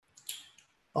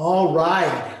All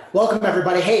right. Welcome,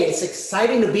 everybody. Hey, it's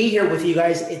exciting to be here with you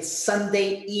guys. It's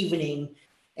Sunday evening,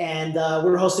 and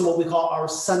we're hosting what we call our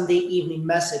Sunday evening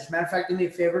message. Matter of fact, do me a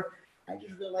favor. I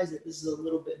just realized that this is a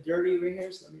little bit dirty right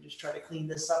here, so let me just try to clean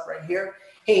this up right here.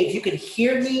 Hey, if you can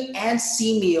hear me and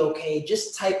see me okay,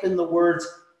 just type in the words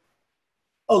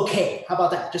okay. How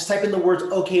about that? Just type in the words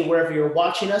okay wherever you're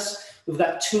watching us. We've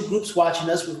got two groups watching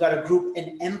us. We've got a group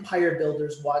in Empire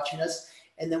Builders watching us.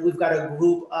 And then we've got a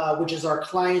group, which is our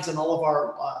clients and all of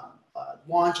our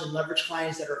launch and leverage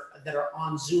clients that are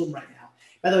on Zoom right now.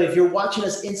 By the way, if you're watching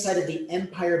us inside of the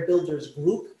Empire Builders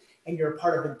group and you're a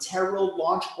part of Intero,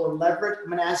 Launch, or Leverage, I'm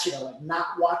going to ask you to not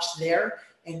watch there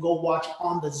and go watch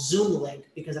on the Zoom link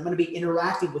because I'm going to be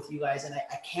interacting with you guys and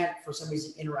I can't, for some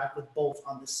reason, interact with both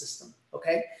on this system.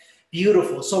 Okay?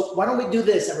 Beautiful. So why don't we do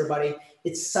this, everybody?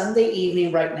 It's Sunday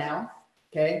evening right now.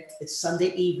 Okay, it's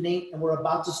Sunday evening and we're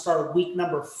about to start week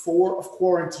number 4 of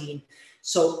quarantine.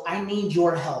 So I need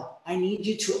your help. I need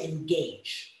you to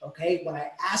engage. Okay, when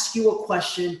I ask you a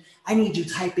question, I need you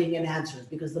typing in answers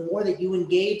because the more that you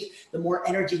engage, the more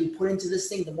energy we put into this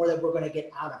thing, the more that we're going to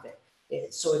get out of it.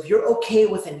 So if you're okay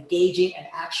with engaging and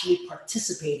actually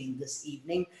participating this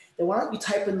evening, then why don't you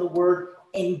type in the word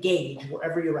engage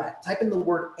wherever you're at. Type in the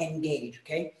word engage,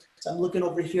 okay? So I'm looking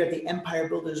over here at the Empire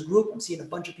Builders group. I'm seeing a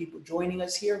bunch of people joining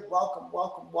us here. Welcome,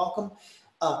 welcome, welcome.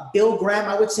 Bill Graham,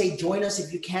 I would say join us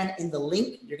if you can in the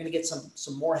link. You're going to get some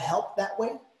more help that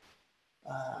way.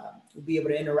 We'll be able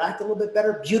to interact a little bit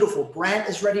better. Beautiful. Brant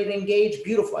is ready to engage.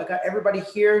 Beautiful. I got everybody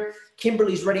here.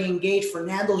 Kimberly's ready to engage.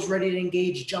 Fernando's ready to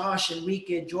engage. Josh,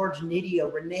 Enrique, George, Nydia,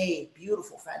 Renee.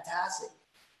 Beautiful. Fantastic.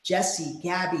 Jesse,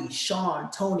 Gabby, Sean,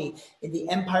 Tony in the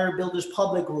Empire Builders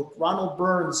public group. Ronald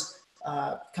Burns,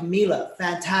 Camila.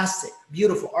 Fantastic.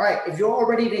 Beautiful. All right. If you're all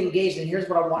ready to engage, then here's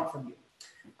what I want from you.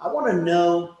 I want to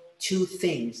know 2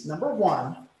 things. Number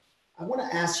 1, I want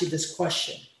to ask you this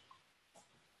question.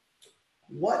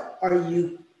 What are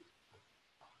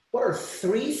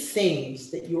 3 things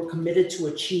that you're committed to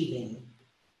achieving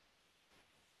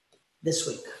this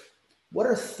week? What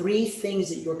are 3 things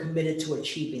that you're committed to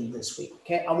achieving this week?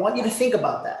 Okay, I want you to think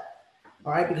about that.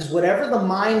 All right, because whatever the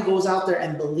mind goes out there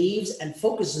and believes and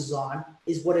focuses on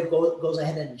is what it goes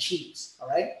ahead and achieves. All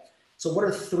right. So what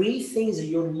are 3 things that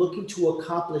you're looking to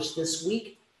accomplish this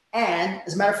week? And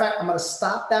as a matter of fact, I'm going to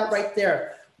stop that right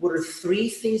there. What are 3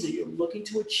 things that you're looking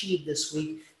to achieve this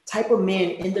week? Type them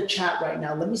in the chat right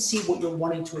now. Let me see what you're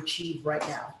wanting to achieve right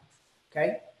now.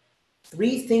 Okay.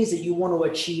 3 things that you want to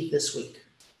achieve this week.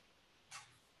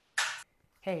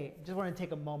 Hey, just want to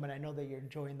take a moment. I know that you're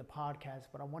enjoying the podcast,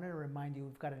 but I wanted to remind you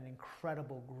we've got an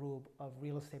incredible group of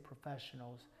real estate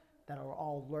professionals that are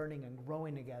all learning and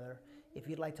growing together. If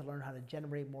you'd like to learn how to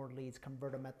generate more leads,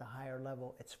 convert them at the higher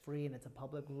level, it's free and it's a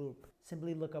public group.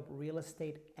 Simply look up Real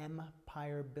Estate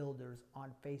Empire Builders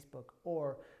on Facebook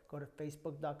or go to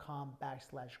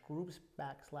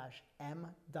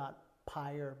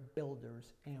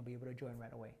facebook.com/groups/m.pyrebuilders and you'll be able to join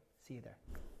right away. See you there.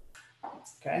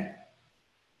 Okay.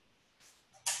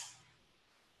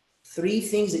 3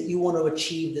 things that you want to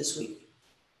achieve this week.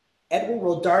 Edward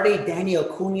Rodardi, Daniel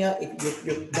Cunha,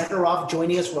 you're better off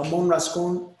joining us. Ramon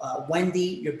Rascon,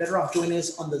 Wendy, you're better off joining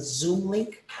us on the Zoom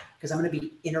link because I'm going to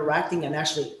be interacting and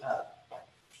actually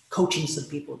coaching some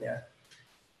people there.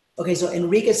 Okay, so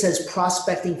Enrique says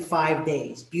prospecting 5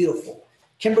 days. Beautiful.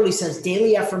 Kimberly says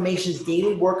daily affirmations,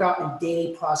 daily workout, and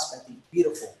daily prospecting.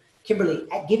 Beautiful. Kimberly,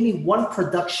 give me 1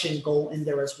 production goal in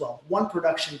there as well. 1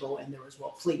 production goal in there as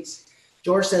well, please.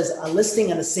 George says a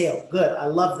listing and a sale. Good. I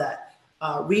love that.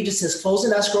 Regis says close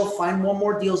an escrow, find 1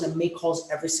 more deals, and make calls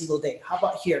every single day. How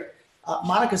about here?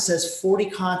 Monica says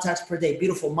 40 contacts per day.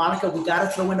 Beautiful. Monica, we got to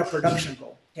throw in a production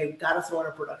goal. Okay, we got to throw in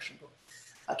a production goal.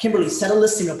 Kimberly, set a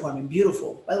listing appointment.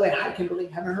 Beautiful. By the way, hi, Kimberly.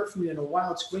 Haven't heard from you in a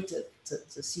while. It's great to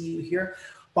see you here.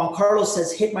 Juan Carlos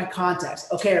says hit my contacts.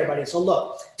 Okay, everybody. So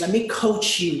look, let me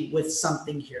coach you with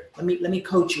something here. Let me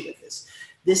coach you with this.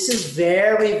 This is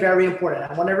very, very important.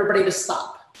 I want everybody to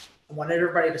stop.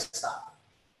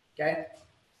 Okay?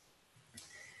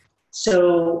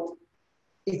 So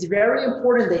it's very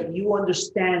important that you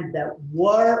understand that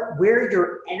where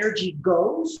your energy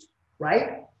goes,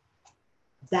 right?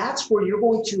 That's where you're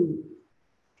going to,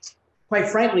 quite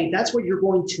frankly, that's what you're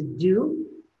going to do.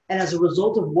 And as a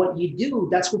result of what you do,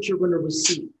 that's what you're going to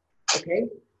receive. Okay?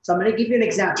 So I'm going to give you an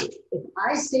example. If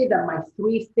I say that my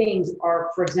 3 things are,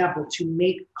 for example, to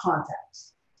make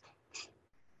contacts.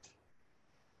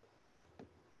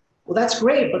 Well, that's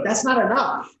great, but that's not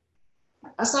enough.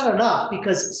 That's not enough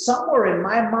because somewhere in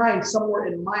my mind, somewhere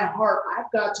in my heart, I've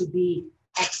got to be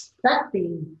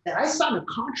expecting that I signed a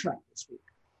contract this week,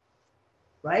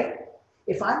 right?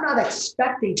 if I'm not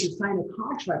expecting to sign a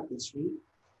contract this week,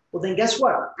 well, then guess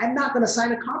what? I'm not going to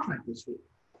sign a contract this week.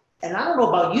 And I don't know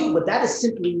about you, but that is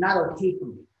simply not okay for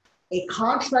me. A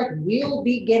contract will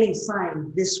be getting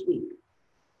signed this week.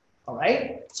 All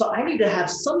right. So I need to have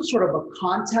some sort of a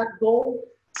contact goal,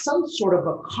 some sort of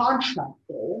a contract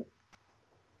goal.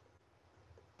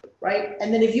 Right.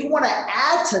 And then if you want to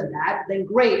add to that, then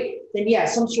great. Then yeah,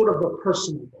 some sort of a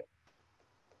personal goal.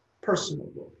 Personal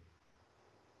goal.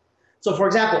 So for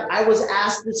example, I was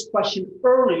asked this question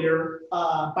earlier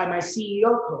by my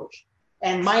CEO coach,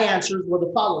 and my answers were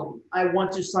the following. I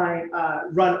want to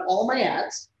run all my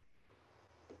ads,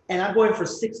 and I'm going for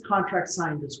 6 contracts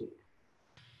signed this week.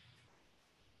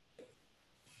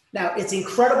 Now, it's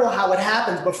incredible how it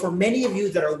happens, but for many of you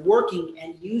that are working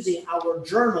and using our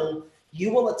journal,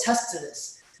 you will attest to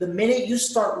this. The minute you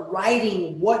start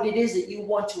writing what it is that you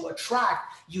want to attract,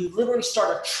 you literally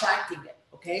start attracting it,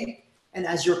 okay? And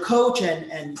as your coach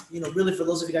and really for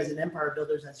those of you guys in Empire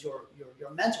Builders, as your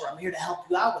mentor, I'm here to help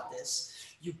you out with this.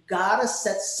 You gotta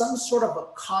set some sort of a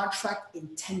contract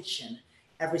intention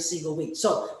every single week.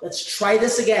 So let's try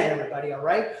this again, everybody, all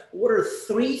right? What are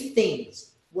 3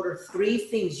 things? What are 3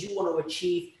 things you want to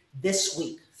achieve this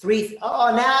week? 3.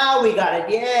 Oh, now we got it.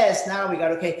 Yes, now we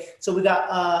got it. Okay. So we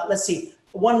got, let's see,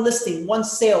 1 listing, 1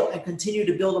 sale, and continue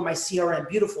to build on my CRM.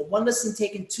 Beautiful. 1 listing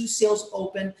taken, 2 sales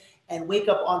open, and wake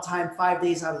up on time 5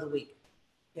 days out of the week.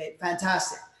 Okay,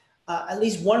 fantastic. At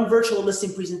least 1 virtual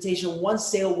listing presentation, 1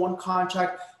 sale, 1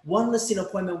 contract, 1 listing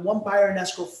appointment, 1 buyer in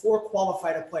escrow, 4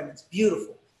 qualified appointments.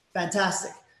 Beautiful.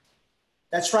 Fantastic.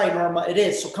 That's right, Norma, it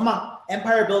is. So come on,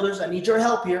 Empire Builders, I need your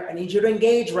help here. I need you to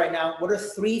engage right now. What are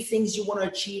 3 things you want to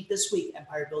achieve this week,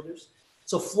 Empire Builders?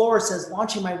 So Flora says,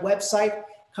 launching my website,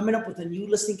 coming up with a new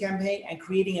listing campaign, and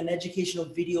creating an educational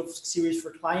video series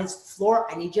for clients. Flora,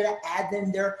 I need you to add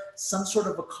in there some sort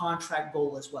of a contract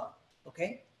goal as well,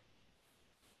 okay?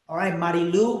 All right,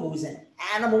 Marilu, who's an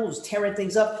animal, who's tearing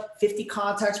things up, 50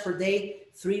 contacts per day,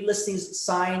 3 listings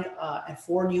signed, and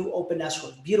 4 new open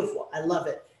escrows. Beautiful, I love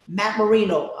it. Matt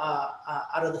Marino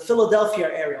out of the Philadelphia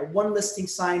area, 1 listing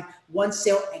signed, 1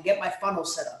 sale, and get my funnel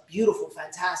set up. Beautiful,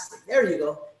 fantastic. There you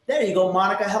go. There you go,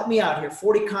 Monica, help me out here.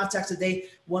 40 contacts a day,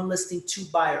 1 listing, 2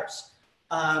 buyers.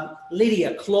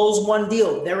 Lydia, close 1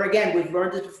 deal. There again, we've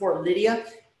learned this before. Lydia,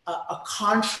 a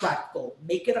contract goal.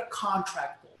 Make it a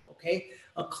contract goal, okay?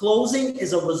 A closing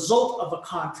is a result of a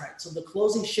contract. So the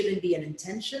closing shouldn't be an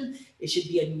intention. It should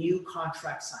be a new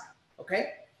contract sign,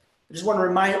 okay? I just want to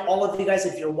remind all of you guys,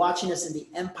 if you're watching us in the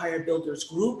Empire Builders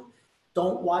group,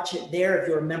 don't watch it there. If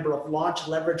you're a member of Launch,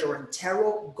 Leverage, or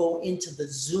Intero, go into the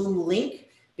Zoom link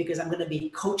because I'm going to be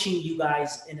coaching you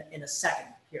guys in a second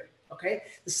here, okay?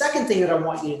 The second thing that I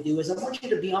want you to do is I want you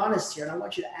to be honest here, and I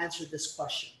want you to answer this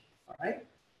question, all right?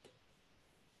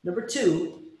 Number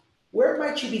 2, where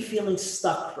might you be feeling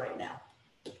stuck right now?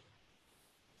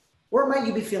 Where might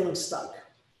you be feeling stuck?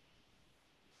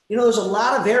 You know, there's a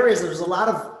lot of areas, there's a lot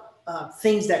of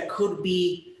things that could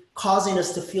be causing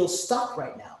us to feel stuck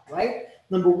right now, right?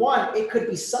 Number 1, it could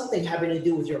be something having to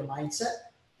do with your mindset.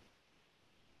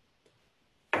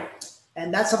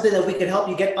 And that's something that we can help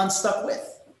you get unstuck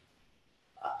with.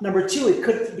 Number 2, it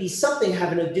could be something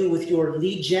having to do with your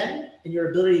lead gen and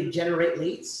your ability to generate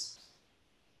leads.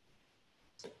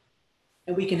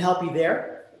 And we can help you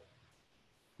there.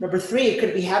 Number 3, it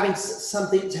could be having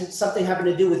something having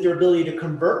to do with your ability to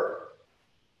convert.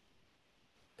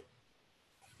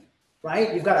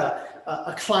 Right? You've got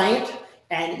a client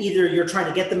and either you're trying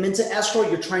to get them into escrow,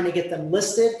 you're trying to get them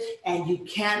listed, and you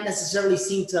can't necessarily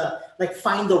seem to like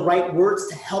find the right words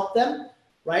to help them,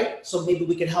 right? So maybe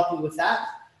we can help you with that.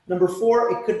 Number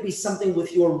 4, it could be something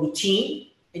with your routine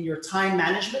and your time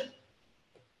management.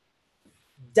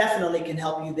 Definitely can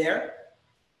help you there.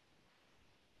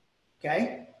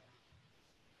 Okay.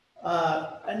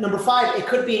 And number 5, it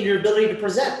could be in your ability to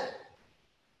present.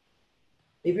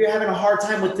 Maybe you're having a hard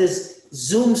time with this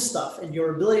Zoom stuff and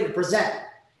your ability to present.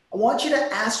 I want you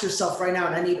to ask yourself right now,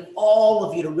 and I need all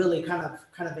of you to really kind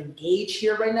of engage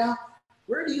here right now.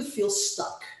 Where do you feel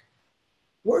stuck?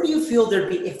 Where do you feel there'd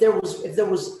be, if there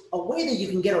was a way that you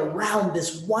can get around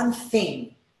this one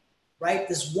thing, right?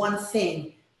 This one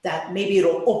thing that maybe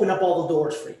it'll open up all the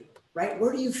doors for you, right?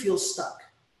 Where do you feel stuck?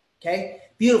 Okay,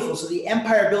 beautiful. So the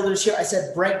Empire Builders here, I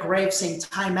said Brett Graves saying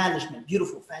time management.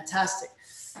 Beautiful, fantastic.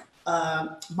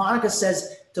 Monica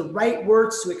says the right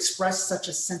words to express such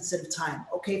a sensitive time.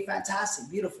 Okay, fantastic,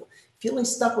 beautiful. Feeling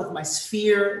stuck with my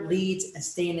sphere, leads, and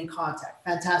staying in contact.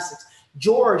 Fantastic.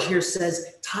 George here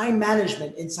says time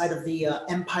management inside of the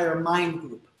Empire Mind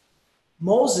group.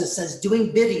 Moses says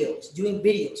doing videos.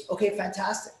 Okay,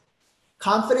 fantastic.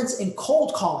 Confidence in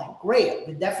cold calling. Great. I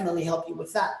can definitely help you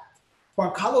with that.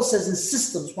 Juan Carlos says in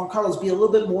systems. Juan Carlos, be a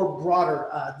little bit more broader.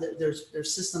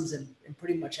 There's systems in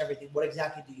pretty much everything. What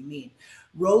exactly do you mean?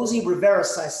 Rosie Rivera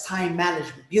says time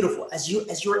management. Beautiful. As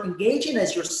you're engaging,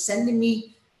 as you're sending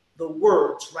me the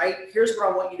words, right? Here's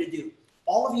what I want you to do.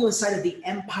 All of you inside of the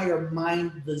Empire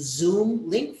Mind, the Zoom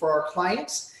link for our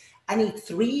clients, I need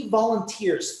 3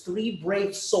 volunteers, 3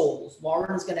 brave souls.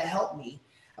 Lauren is going to help me.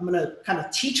 I'm going to kind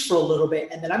of teach for a little bit,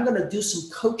 and then I'm going to do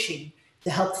some coaching to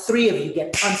help 3 of you get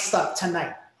unstuck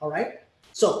tonight. All right.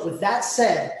 So with that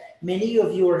said, many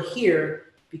of you are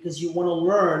here because you want to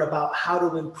learn about how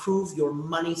to improve your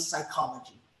money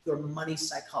psychology,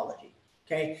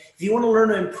 Okay. If you want to learn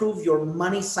to improve your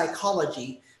money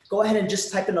psychology, go ahead and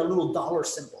just type in a little dollar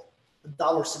symbol,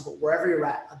 wherever you're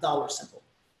at, a dollar symbol.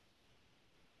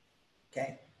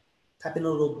 Okay. Type in a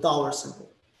little dollar symbol.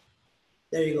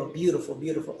 There you go. Beautiful,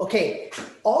 beautiful. Okay,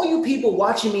 all you people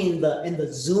watching me in the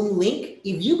Zoom link,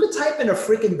 if you could type in a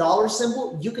freaking dollar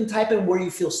symbol, you can type in where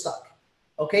you feel stuck.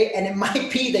 Okay, and it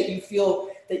might be that you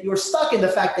feel that you're stuck in the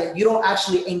fact that you don't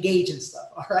actually engage in stuff.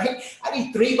 All right, I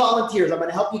need 3 volunteers. I'm going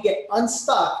to help you get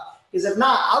unstuck. Because if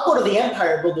not, I'll go to the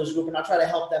Empire Builders group and I'll try to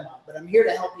help them out. But I'm here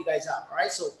to help you guys out. All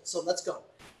right, so let's go.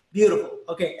 Beautiful.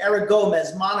 Okay, Eric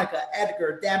Gomez, Monica,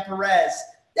 Edgar, Dan Perez.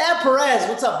 Dan Perez,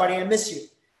 what's up, buddy? I miss you.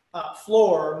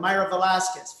 Flor, Myra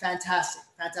Velasquez, fantastic.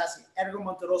 Edgar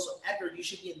Monteroso, Edgar, you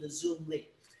should be in the Zoom link.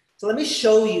 So let me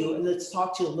show you and let's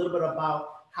talk to you a little bit about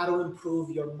how to improve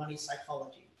your money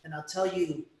psychology. And I'll tell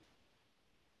you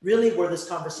really where this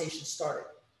conversation started.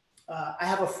 I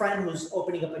have a friend who's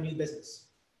opening up a new business.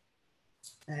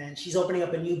 And she's opening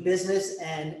up a new business,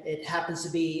 and it happens to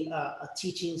be a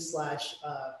teaching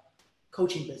 /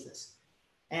 coaching business.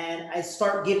 And I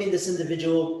start giving this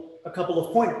individual a couple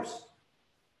of pointers.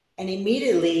 And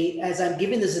immediately, as I'm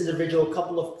giving this individual a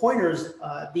couple of pointers,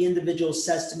 the individual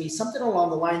says to me something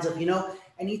along the lines of,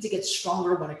 I need to get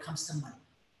stronger when it comes to money,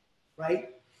 right?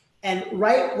 And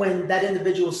right when that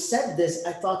individual said this,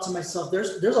 I thought to myself,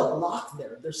 there's a block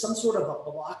there. There's some sort of a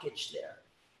blockage there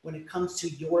when it comes to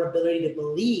your ability to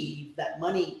believe that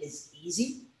money is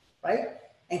easy, right?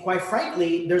 And quite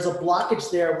frankly, there's a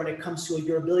blockage there when it comes to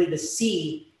your ability to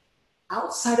see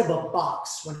outside of a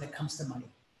box when it comes to money.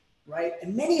 Right?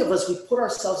 And many of us, we put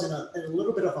ourselves in a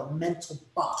little bit of a mental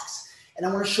box. And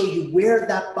I want to show you where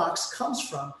that box comes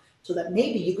from so that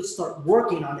maybe you could start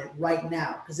working on it right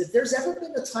now. Because if there's ever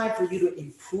been a time for you to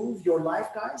improve your life,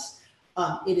 guys,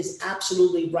 it is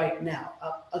absolutely right now.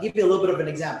 I'll give you a little bit of an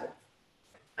example.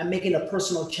 I'm making a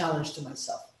personal challenge to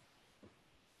myself.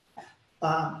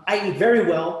 I eat very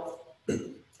well.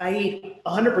 I eat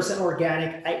 100%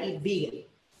 organic. I eat vegan.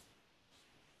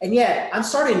 And yet I'm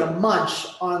starting to munch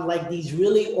on like these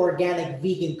really organic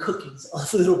vegan cookies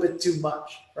a little bit too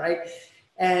much, right?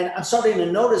 And I'm starting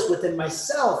to notice within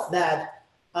myself that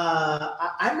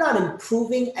I'm not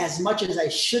improving as much as I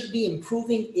should be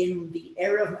improving in the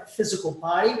area of my physical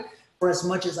body for as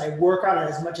much as I work out and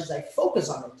as much as I focus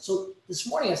on it. So this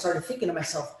morning I started thinking to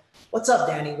myself, what's up,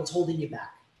 Danny? What's holding you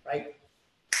back, right?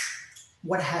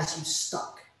 What has you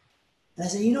stuck? And I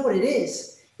said, you know what it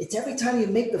is? It's every time you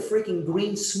make the freaking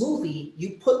green smoothie,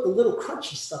 you put the little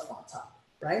crunchy stuff on top,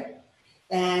 right?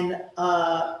 And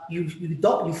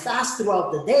you fast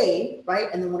throughout the day, right?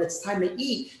 And then when it's time to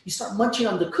eat, you start munching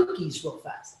on the cookies real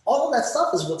fast. All of that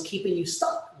stuff is what's keeping you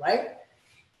stuck, right?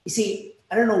 You see,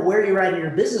 I don't know where you're at in your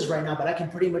business right now, but I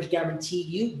can pretty much guarantee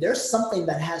you there's something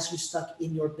that has you stuck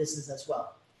in your business as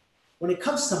well. When it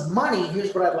comes to money,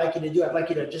 here's what I'd like you to do. I'd like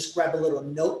you to just grab a little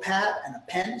notepad and a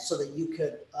pen so that you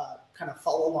could kind of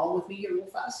follow along with me here real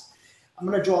fast. I'm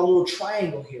going to draw a little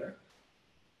triangle here.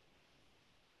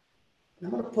 And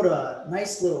I'm going to put a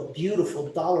nice little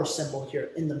beautiful dollar symbol here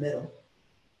in the middle.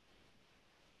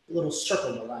 A little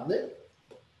circle around it.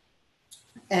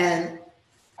 And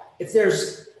if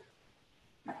there's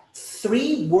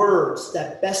 3 words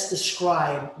that best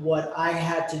describe what I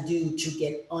had to do to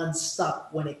get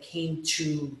unstuck when it came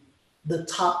to the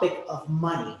topic of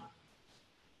money,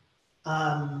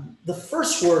 the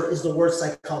first word is the word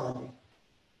psychology.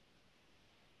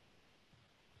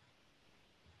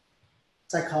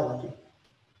 Psychology.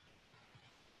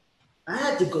 I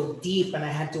had to go deep and I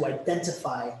had to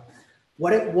identify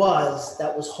what it was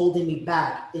that was holding me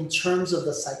back in terms of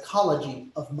the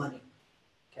psychology of money.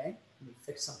 Okay, let me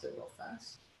fix something real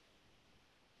fast.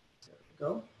 There we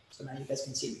go. So now you guys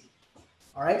can see me.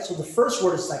 All right, so the first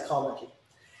word is psychology.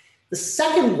 The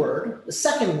second word,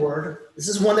 this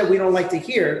is one that we don't like to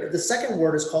hear, but the second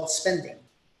word is called spending.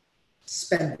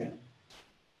 Spending.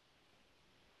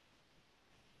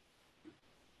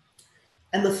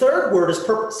 And the third word is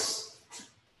purpose.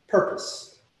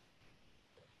 purpose.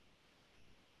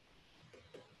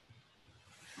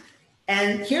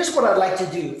 And here's what I'd like to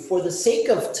do for the sake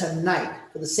of tonight.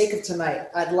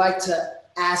 I'd like to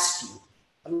ask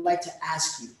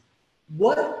you,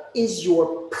 what is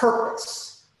your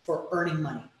purpose for earning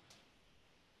money?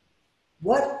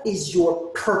 What is your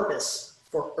purpose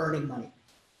for earning money?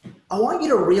 I want you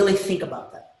to really think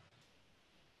about that.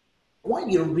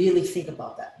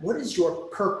 What is your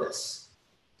purpose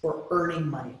for earning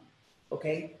money?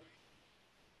 Okay?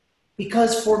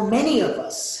 Because for many of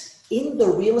us in the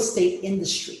real estate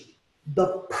industry,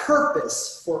 the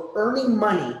purpose for earning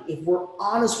money, if we're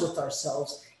honest with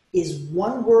ourselves, is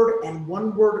one word and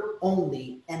one word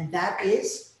only, and that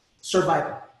is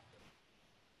survival.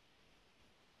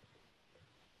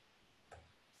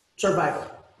 Survival.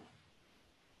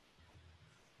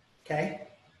 Okay?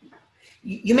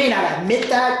 You may not admit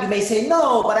that. You may say,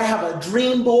 no, but I have a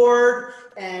dream board,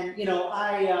 and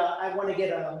I want to get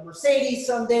a Mercedes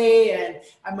someday, and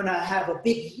I'm going to have a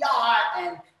big yacht,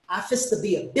 and I fist to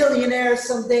be a billionaire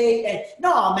someday. And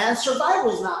no, man,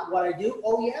 survival is not what I do.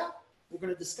 Oh, yeah? We're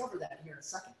going to discover that here in a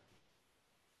second.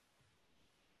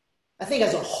 I think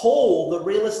as a whole, the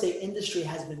real estate industry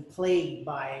has been plagued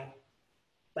by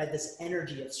this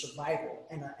energy of survival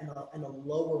and a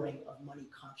lowering of money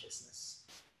consciousness.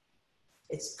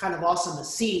 It's kind of awesome to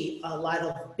see a lot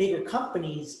of bigger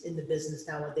companies in the business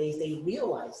nowadays. They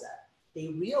realize that. They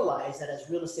realize that as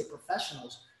real estate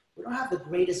professionals, we don't have the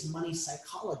greatest money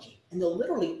psychology. And they'll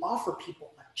literally offer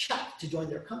people a check to join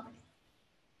their company.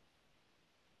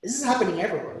 This is happening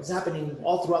everywhere. It's happening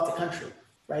all throughout the country,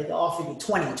 right? They'll offer you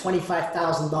 $20,000,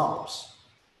 $25,000.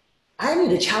 I need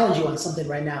to challenge you on something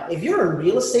right now. If you're in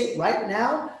real estate right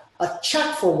now, a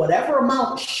check for whatever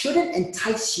amount shouldn't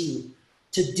entice you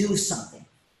to do something.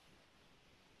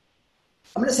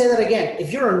 I'm going to say that again.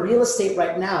 If you're in real estate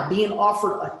right now, being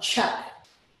offered a check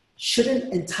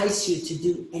shouldn't entice you to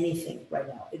do anything right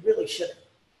now. It really shouldn't.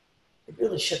 It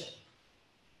really shouldn't.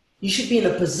 You should be in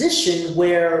a position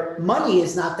where money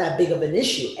is not that big of an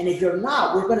issue. And if you're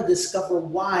not, we're going to discover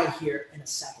why here in a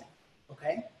second.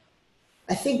 Okay?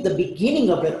 I think the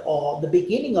beginning of it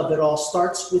all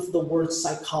starts with the word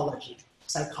psychology.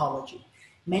 Psychology.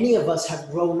 Many of us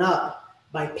have grown up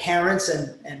by parents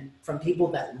and from people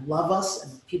that love us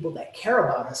and people that care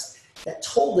about us that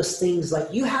told us things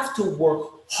like, you have to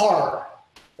work hard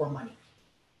for money.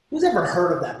 Who's ever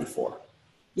heard of that before?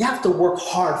 You have to work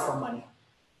hard for money.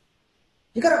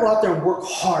 You got to go out there and work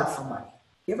hard for money.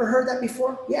 You ever heard that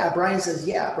before? Yeah, Brian says,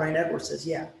 yeah. Brian Edwards says,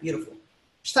 yeah, beautiful.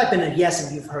 Just type in a yes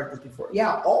if you've heard this before.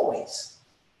 Yeah, always.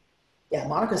 Yeah,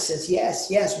 Monica says, yes,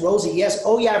 yes. Rosie, yes.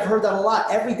 Oh, yeah, I've heard that a lot.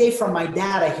 Every day from my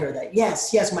dad, I hear that.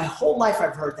 Yes, yes. My whole life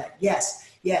I've heard that. Yes,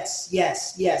 yes,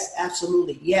 yes, yes.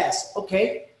 Absolutely. Yes.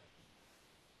 Okay.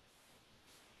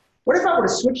 What if I were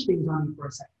to switch things on you for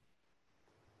a second?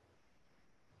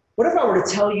 What if I were to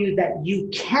tell you that you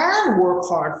can work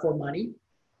hard for money?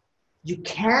 You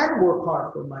can work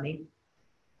hard for money,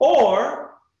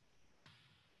 or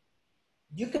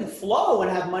you can flow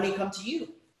and have money come to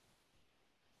you.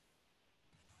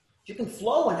 You can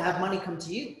flow and have money come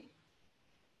to you.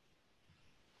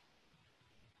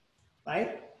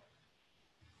 Right?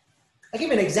 I'll give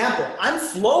you an example. I'm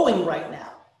flowing right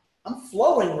now.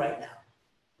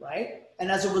 Right?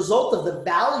 And as a result of the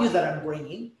value that I'm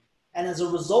bringing, and as a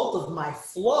result of my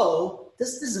flow,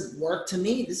 this doesn't work to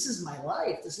me. This is my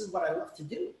life. This is what I love to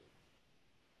do.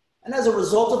 And as a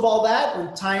result of all that,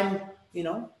 when time,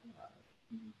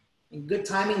 in good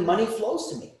timing, money flows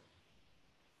to me.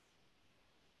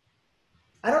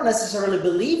 I don't necessarily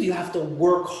believe you have to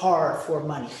work hard for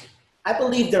money. I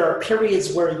believe there are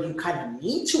periods where you kind of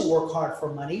need to work hard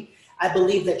for money. I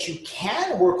believe that you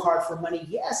can work hard for money.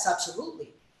 Yes,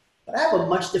 absolutely. But I have a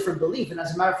much different belief. And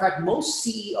as a matter of fact, most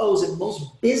CEOs and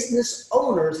most business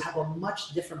owners have a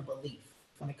much different belief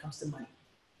when it comes to money.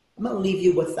 I'm going to leave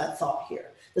you with that thought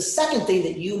here. The second thing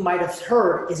that you might have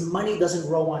heard is money doesn't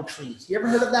grow on trees. You ever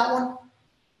heard of that one?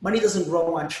 Money doesn't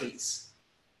grow on trees.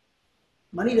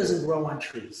 Money doesn't grow on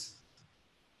trees.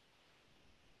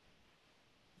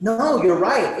 No, you're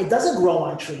right. It doesn't grow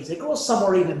on trees. It grows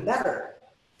somewhere even better.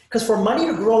 Because for money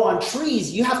to grow on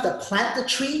trees, you have to plant the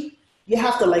tree. You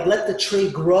have to let the tree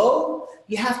grow.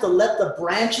 You have to let the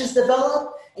branches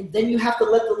develop. And then you have to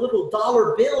let the little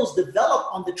dollar bills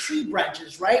develop on the tree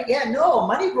branches, right? Yeah, no,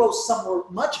 money grows somewhere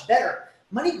much better.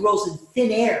 Money grows in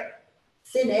thin air.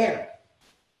 Thin air.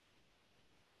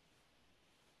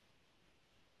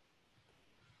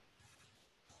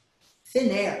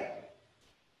 Thin air.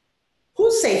 Who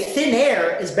say thin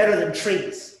air is better than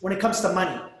trees when it comes to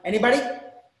money? Anybody?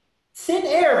 Thin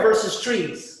air versus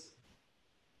trees.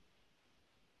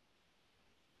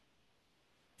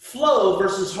 flow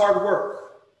versus hard work?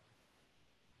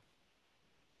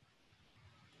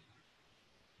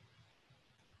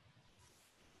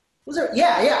 Was there?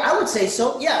 Yeah, I would say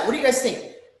so. Yeah, what do you guys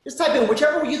think? Just type in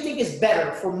whichever you think is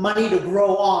better for money to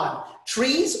grow on.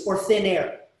 Trees or thin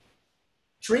air?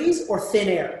 Trees or thin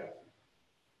air?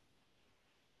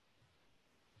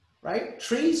 Right?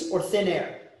 Trees or thin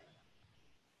air?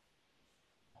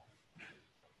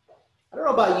 I don't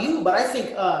know about you, but I think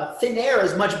thin air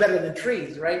is much better than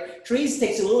trees, right? Trees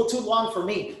takes a little too long for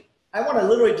me. I want to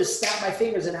literally just snap my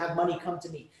fingers and have money come to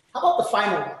me. How about the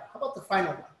final one? How about the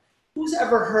final one? Who's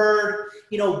ever heard,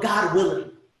 God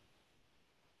willing?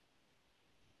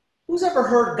 Who's ever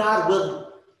heard God willing?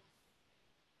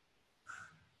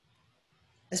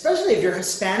 Especially if you're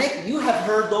Hispanic, you have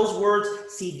heard those words,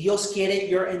 si Dios quiere,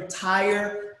 your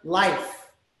entire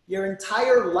life. Your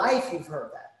entire life you've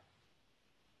heard that.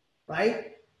 Right?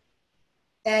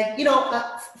 And,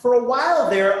 for a while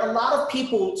there, a lot of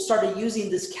people started using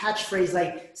this catchphrase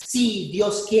like, si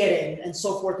Dios quiere, and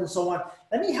so forth and so on.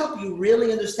 Let me help you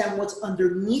really understand what's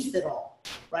underneath it all,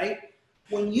 right?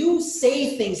 When you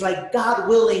say things like, God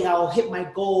willing, I'll hit my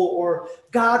goal, or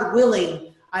God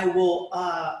willing, I will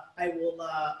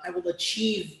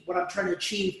achieve what I'm trying to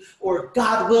achieve, or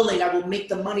God willing, I will make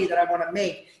the money that I want to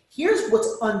make. Here's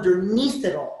what's underneath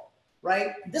it all.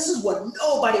 Right? This is what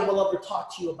nobody will ever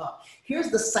talk to you about. Here's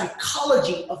the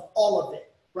psychology of all of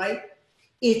it, right?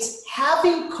 It's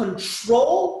having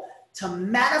control to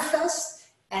manifest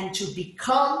and to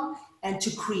become and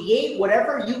to create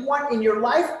whatever you want in your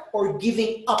life, or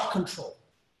giving up control.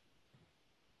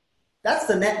 That's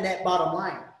the net bottom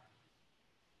line.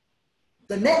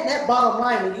 The net bottom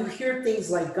line, when you hear things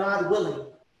like God willing,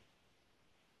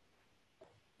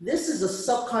 this is a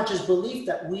subconscious belief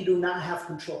that we do not have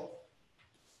control.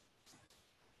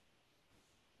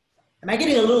 Am I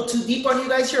getting a little too deep on you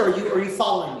guys here, or are you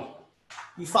following me?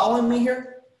 You following me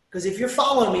here? Because if you're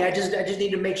following me, I just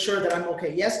need to make sure that I'm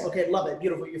okay. Yes? Okay, love it.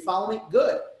 Beautiful. You're following me?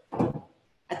 Good.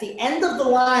 At the end of the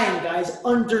line, guys,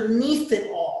 underneath it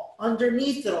all,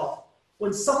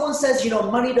 when someone says,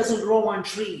 money doesn't grow on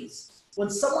trees,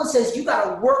 when someone says you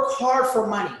got to work hard for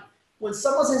money, when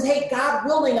someone says, hey, God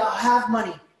willing, I'll have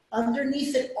money,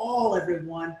 underneath it all,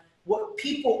 everyone, what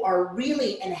people are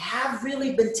really and have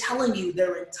really been telling you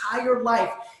their entire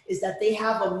life is that they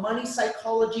have a money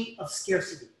psychology of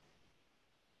scarcity.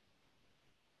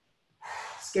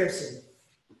 Scarcity.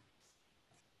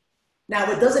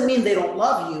 Now, it doesn't mean they don't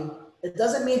love you. It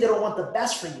doesn't mean they don't want the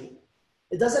best for you.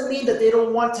 It doesn't mean that they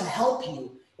don't want to help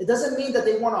you. It doesn't mean that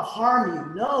they want to harm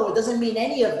you. No, it doesn't mean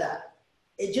any of that.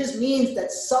 It just means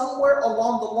that somewhere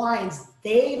along the lines,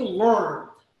 they learned,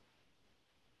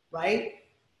 right,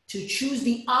 to choose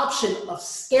the option of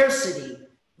scarcity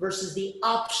versus the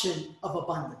option of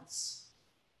abundance.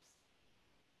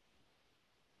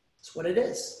 That's what it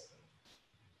is.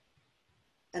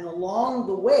 And along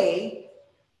the way,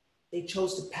 they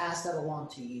chose to pass that along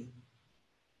to you.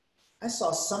 I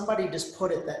saw somebody just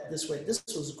put it this way. This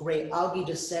was great. Augie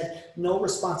just said, no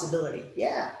responsibility.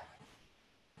 Yeah,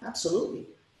 absolutely.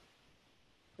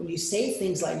 When you say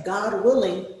things like God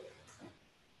willing,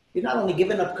 you're not only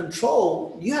giving up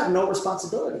control, you have no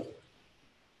responsibility.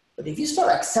 But if you start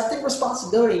accepting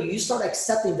responsibility, you start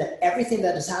accepting that everything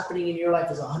that is happening in your life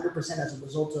is 100% as a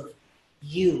result of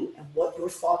you and what your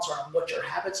thoughts are and what your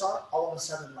habits are, all of a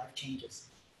sudden life changes.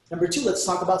 Number two, let's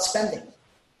talk about spending.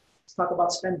 Let's talk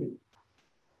about spending.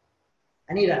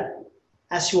 I need to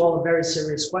ask you all a very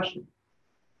serious question.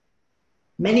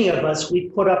 Many of us, we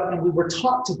put up, and we were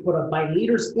taught to put up by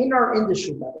leaders in our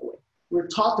industry, by the way. We're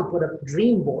taught to put up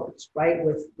dream boards, right?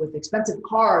 With expensive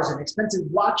cars and expensive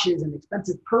watches and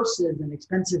expensive purses and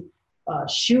expensive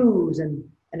shoes and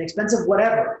expensive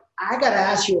whatever. I got to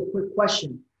ask you a quick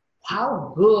question.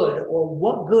 How good or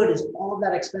what good is all of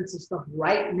that expensive stuff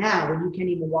right now when you can't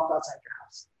even walk outside your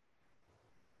house?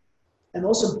 And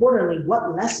most importantly,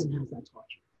 what lesson has that taught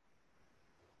you?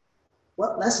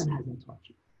 What lesson has that taught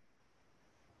you?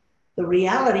 The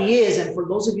reality is, and for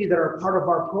those of you that are part of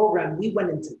our program, we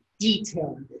went into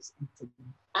detail in this, into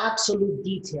absolute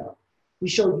detail. We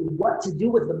showed you what to do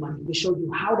with the money. We showed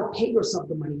you how to pay yourself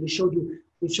the money. We showed you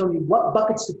what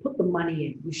buckets to put the money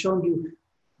in. We showed you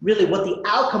really what the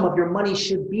outcome of your money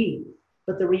should be.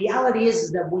 But the reality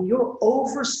is that when you're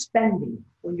overspending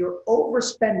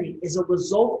is a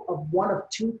result of one of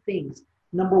two things.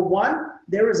 Number one,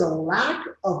 there is a lack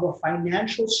of a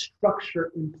financial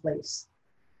structure in place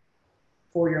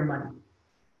for your money.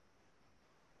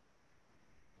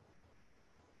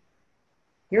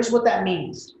 Here's what that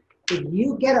means. If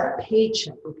you get a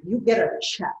paycheck, if you get a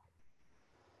check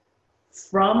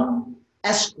from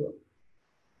escrow,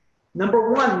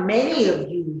 Number one, many of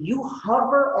you, you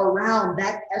hover around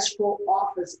that escrow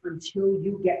office until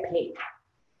you get paid.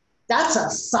 That's a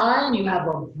sign you have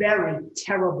a very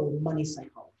terrible money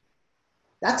psychology.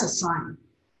 That's a sign.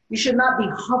 You should not be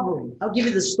hovering. I'll give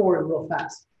you the story real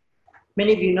fast.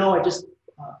 Many of you know I just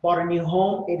bought a new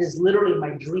home. It is literally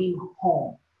my dream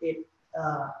home. It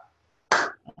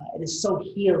is so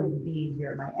healing being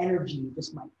here. My energy,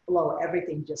 just my flow,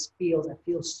 everything just feels, I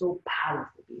feel so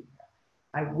powerful being here.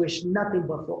 I wish nothing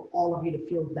but for all of you to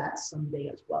feel that someday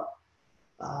as well.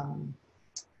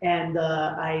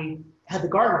 I had a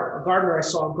gardener, I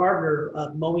saw a gardener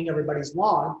mowing everybody's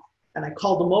lawn, and I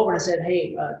called them over and I said,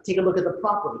 hey, take a look at the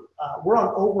property. We're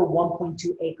on over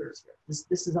 1.2 acres here.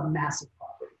 This is a massive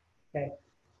property, okay?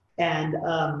 And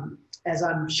as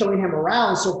I'm showing him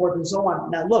around, so forth and so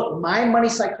on. Now look, my money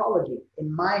psychology,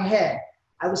 in my head,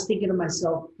 I was thinking to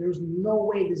myself, there's no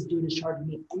way this dude is charging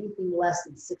me anything less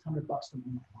than $600 to mow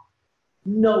my lawn.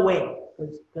 No way,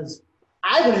 because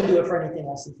I wouldn't do it for anything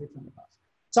less than $600.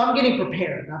 So I'm getting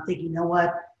prepared. And I'm thinking, you know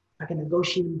what? I can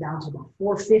negotiate him down to about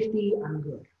 $450. I'm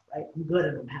good, right? I'm good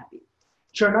and I'm happy.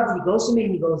 Sure enough, he goes to me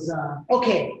and he goes,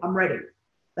 okay, I'm ready.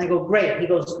 And I go, great. He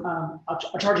goes, I'll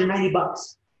charge you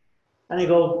 $90. And I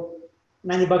go,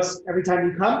 $90 every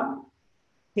time you come?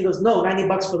 He goes, no,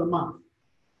 $90 for the month.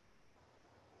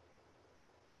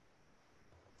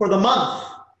 For the month.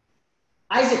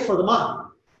 Isaac, for the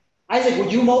month. Isaac,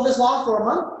 would you mow this lawn for a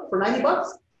month for $90?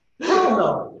 Hell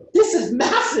no. This is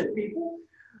massive, people.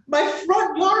 My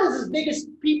front yard is as big as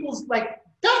people's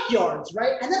backyards,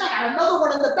 right? And then I got another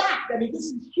one in the back. I mean, this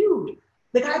is huge.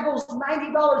 The guy goes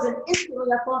 $90 and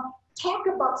instantly I thought, talk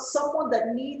about someone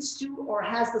that needs to or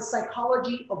has the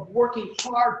psychology of working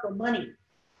hard for money.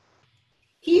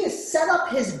 He has set up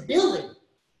his billing.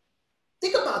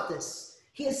 Think about this.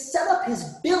 He has set up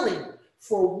his billing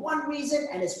for one reason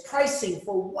and his pricing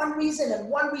for one reason and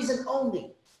one reason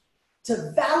only.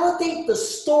 To validate the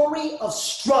story of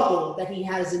struggle that he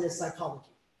has in his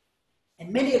psychology.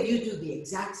 And many of you do the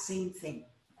exact same thing.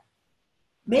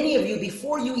 Many of you,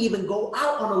 before you even go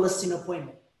out on a listing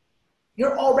appointment,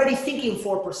 you're already thinking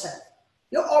 4%.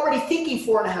 You're already thinking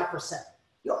 4.5%.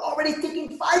 You're already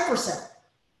thinking 5%.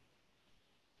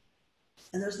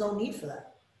 And there's no need for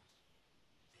that.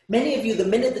 Many of you, the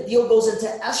minute the deal goes into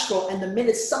escrow and the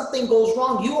minute something goes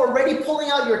wrong, you're already pulling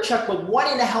out your checkbook,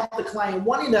 wanting to help the client,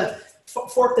 wanting to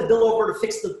fork the bill over to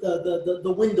fix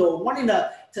the window, wanting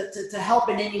to help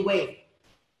in any way.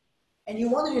 And you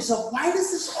wonder to yourself, why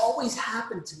does this always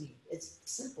happen to me? It's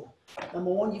simple.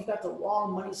 Number one, you've got the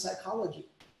wrong money psychology.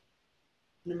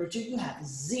 Number two, you have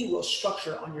zero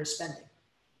structure on your spending.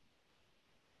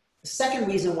 The second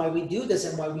reason why we do this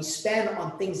and why we spend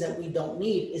on things that we don't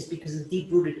need is because of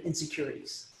deep-rooted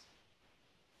insecurities.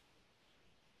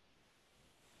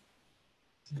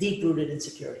 Deep-rooted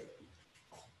insecurity.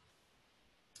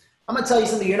 I'm going to tell you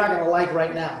something you're not going to like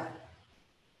right now.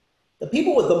 The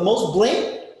people with the most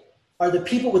bling are the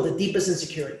people with the deepest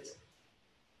insecurities.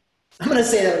 I'm going to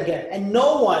say that again. And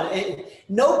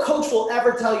no coach will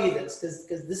ever tell you this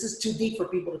because this is too deep for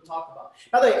people to talk about.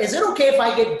 By the way, is it okay if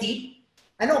I get deep?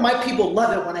 I know my people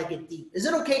love it when I get deep. Is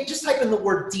it okay? Just type in the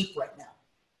word deep right now.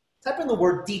 Type in the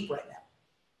word deep right now.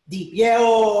 Deep. Yeah,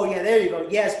 oh, yeah, there you go.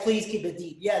 Yes, please keep it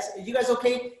deep. Yes. Are you guys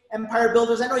okay, Empire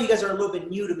Builders? I know you guys are a little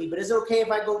bit new to me, but is it okay if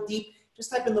I go deep?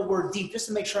 Just type in the word deep just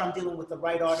to make sure I'm dealing with the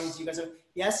right audience. You guys are,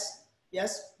 yes?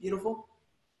 Yes? Beautiful?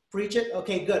 Preach it?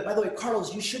 Okay, good. By the way,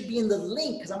 Carlos, you should be in the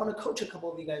link because I'm going to coach a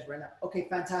couple of you guys right now. Okay,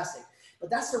 fantastic. But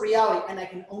that's the reality, and I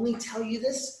can only tell you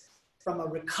this from a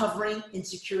recovering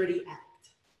insecurity addict.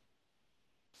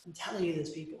 I'm telling you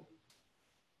this, people.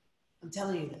 I'm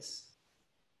telling you this.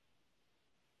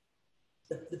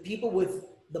 The people with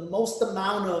the most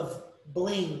amount of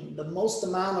bling, the most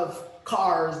amount of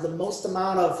cars, the most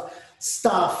amount of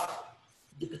stuff,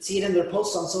 you could see it in their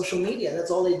posts on social media. That's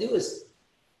all they do is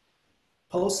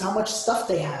post how much stuff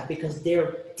they have because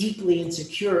they're deeply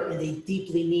insecure and they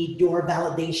deeply need your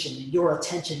validation and your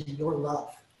attention and your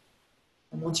love.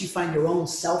 And once you find your own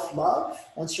self-love,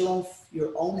 once your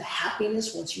own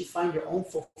happiness, once you find your own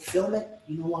fulfillment,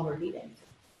 you no longer need anything.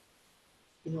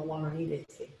 You no longer need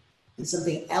anything. And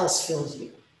something else fills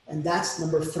you. And that's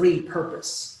number 3,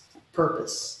 purpose.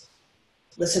 Purpose.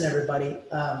 Listen, everybody.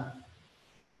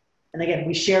 And again,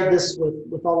 we shared this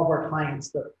with all of our clients,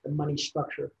 the money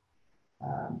structure.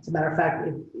 As a matter of fact,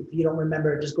 if you don't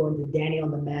remember, just go into Danny on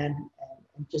the Man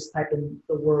and just type in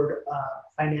the word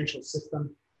financial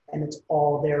system. And it's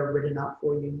all there written out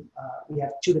for you. We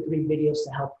have 2 to 3 videos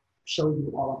to help show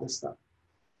you all of this stuff.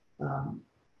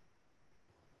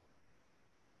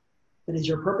 But is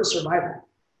your purpose survival?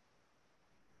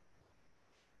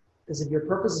 Because if your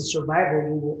purpose is survival,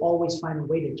 you will always find a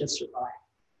way to just survive.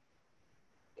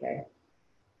 Okay?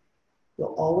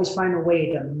 You'll always find a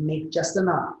way to make just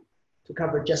enough to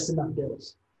cover just enough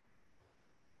bills.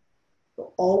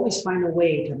 You'll always find a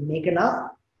way to make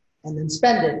enough and then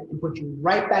spend it and put you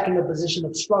right back in a position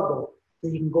of struggle so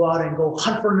you can go out and go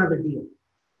hunt for another deal.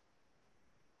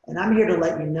 And I'm here to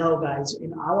let you know, guys,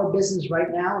 in our business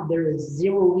right now, there is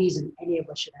zero reason any of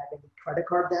us should have any credit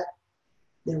card debt.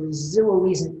 There is zero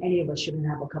reason any of us shouldn't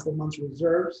have a couple months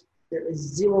reserves. There is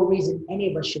zero reason any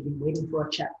of us should be waiting for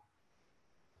a check.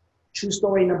 True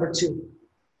story number 2.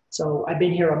 So I've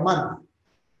been here a month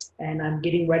and I'm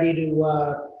getting ready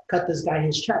to cut this guy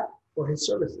his check for his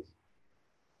services.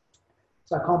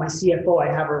 So I call my CFO,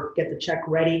 I have her get the check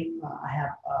ready. I have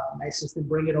my assistant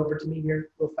bring it over to me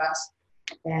here real fast.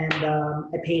 And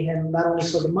I paid him not only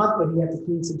for the month, but he had to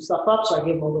clean some stuff up, so I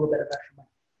gave him a little bit of extra money.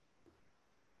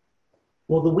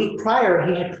 Well, the week prior,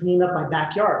 he had cleaned up my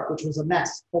backyard, which was a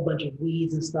mess, a whole bunch of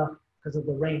weeds and stuff because of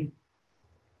the rain.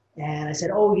 And I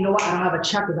said, oh, you know what? I don't have a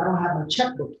check because I don't have my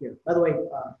checkbook here. By the way,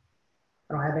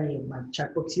 I don't have any of my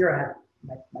checkbooks here. I have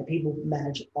my people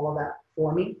manage all of that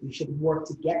for me. You should work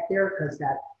to get there because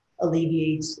that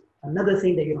alleviates another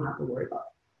thing that you don't have to worry about.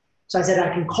 So I said,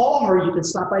 I can call her, you can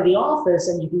stop by the office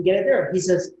and you can get it there. He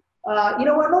says, you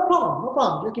know what, no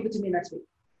problem. Just give it to me next week.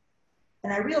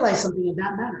 And I realized something in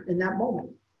that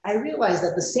moment. I realized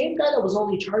that the same guy that was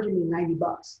only charging me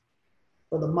 $90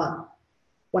 for the month,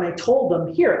 when I told him,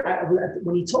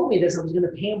 when he told me this, I was gonna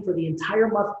pay him for the entire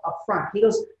month up front. He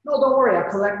goes, no, don't worry,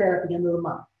 I'll collect that at the end of the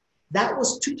month. That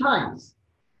was 2 times.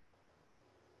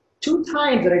 2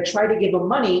 times that I tried to give him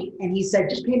money and he said,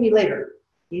 just pay me later.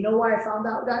 You know why I found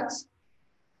out, guys?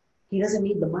 He doesn't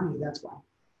need the money, that's why.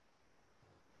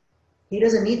 He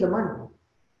doesn't need the money.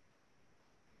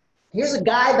 Here's a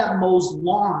guy that mows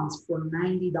lawns for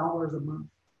 $90 a month.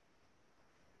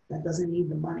 That doesn't need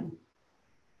the money.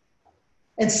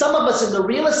 And some of us in the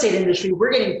real estate industry,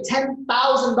 we're getting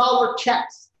 $10,000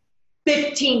 checks,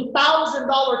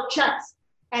 $15,000 checks.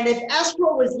 And if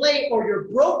escrow is late or your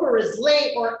broker is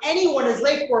late or anyone is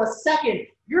late for a second,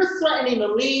 you're threatening to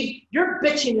leave, you're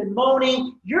bitching and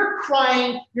moaning, you're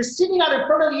crying, you're sitting out in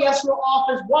front of the escrow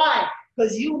office. Why?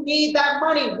 Because you need that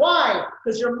money. Why?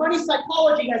 Because your money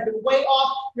psychology has been way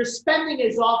off, your spending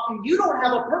is off, and you don't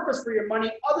have a purpose for your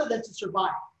money other than to survive.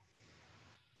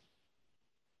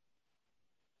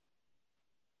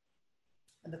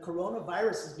 And the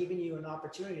coronavirus is giving you an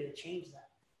opportunity to change that.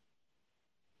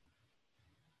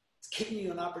 It's giving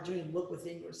you an opportunity to look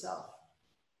within yourself.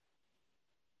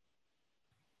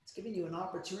 It's giving you an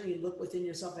opportunity to look within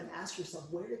yourself and ask yourself,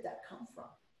 where did that come from?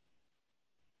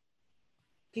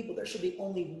 People, there should be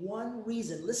only one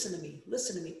reason, listen to me,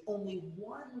 only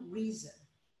one reason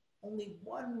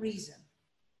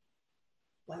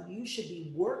why you should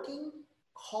be working,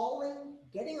 calling,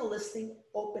 getting a listing,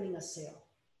 opening a sale.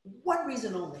 One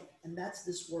reason only, and that's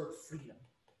this word, freedom.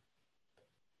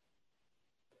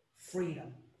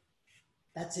 Freedom.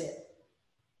 That's it.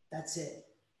 That's it.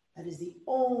 That is the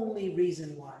only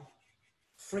reason why.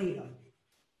 Freedom,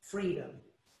 freedom,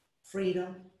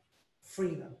 freedom,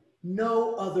 freedom.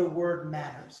 No other word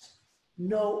matters.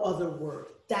 No other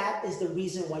word. That is the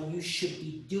reason why you should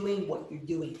be doing what you're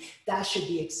doing. That should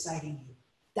be exciting you.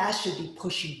 That should be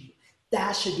pushing you.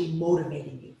 That should be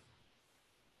motivating you.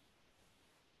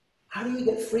 How do you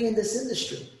get free in this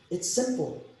industry? It's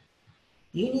simple.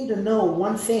 You need to know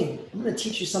one thing. I'm going to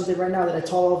teach you something right now that I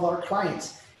tell all of our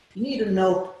clients. You need to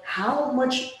know how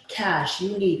much cash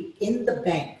you need in the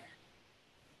bank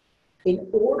in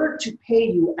order to pay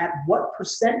you at what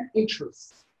percent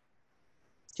interest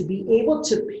to be able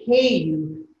to pay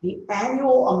you the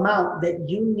annual amount that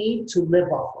you need to live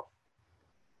off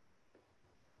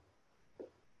of.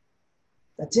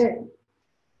 That's it.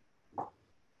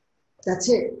 That's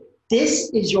it. This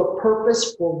is your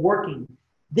purpose for working.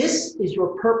 This is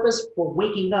your purpose for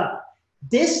waking up.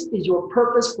 This is your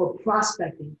purpose for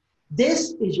prospecting.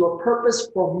 This is your purpose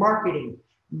for marketing.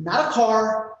 Not a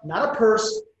car, not a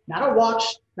purse, not a watch,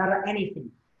 not a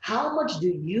anything. How much do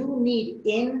you need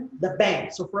in the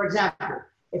bank? So for example,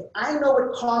 if I know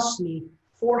it costs me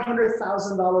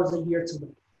 $400,000 a year to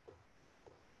live,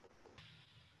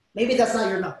 maybe that's not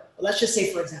your number, but let's just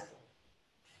say for example,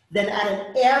 then at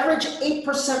an average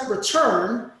 8%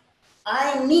 return,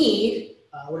 I need,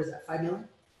 what is that, 5 million?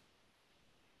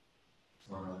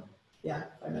 Yeah,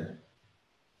 5 million.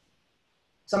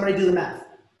 Somebody do the math.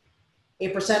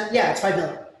 8%, yeah, it's 5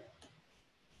 million.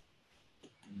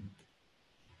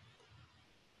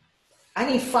 I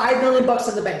need $5 million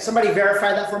in the bank. Somebody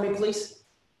verify that for me, please.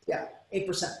 Yeah,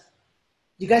 8%.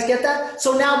 You guys get that?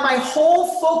 So now my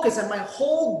whole focus and my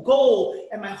whole goal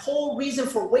and my whole reason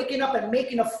for waking up and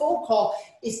making a phone call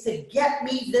is to get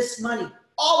me this money.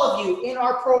 All of you in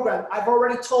our program, I've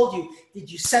already told you,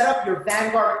 did you set up your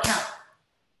Vanguard account?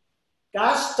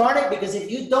 Gosh darn it, because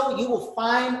if you don't, you will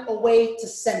find a way to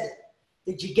send it.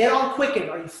 Did you get on Quicken?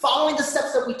 Are you following the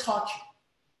steps that we taught you?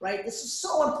 Right? This is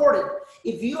so important.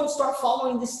 If you don't start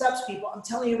following these steps, people, I'm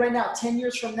telling you right now, 10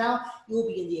 years from now, you will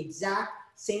be in the exact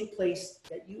same place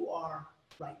that you are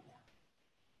right now.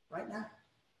 Right now.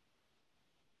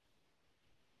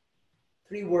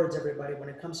 3 words, everybody, when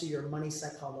it comes to your money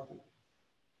psychology.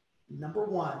 Number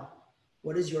 1,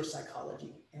 what is your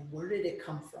psychology? And where did it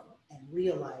come from? And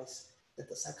realize that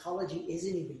the psychology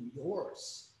isn't even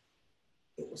yours.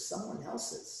 It was someone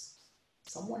else's.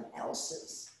 Someone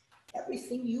else's.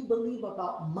 Everything you believe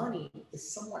about money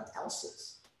is someone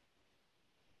else's.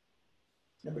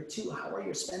 Number 2, how are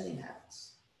your spending habits?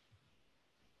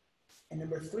 And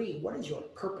number 3, what is your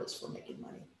purpose for making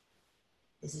money?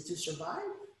 Is it to survive?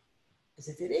 Because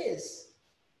if it is,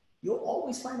 you'll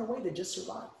always find a way to just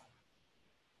survive.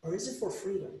 Or is it for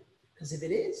freedom? Because if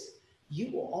it is,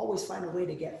 you will always find a way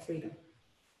to get freedom.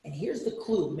 And here's the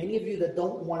clue. Many of you that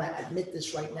don't want to admit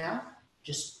this right now,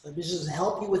 let me just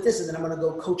help you with this, and then I'm going to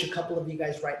go coach a couple of you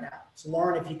guys right now. So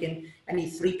Lauren, if you can, I need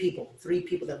 3 people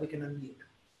that we can unmute,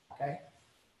 okay?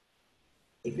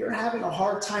 If you're having a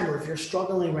hard time, or if you're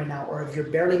struggling right now, or if you're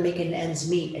barely making ends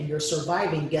meet and you're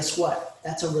surviving, guess what?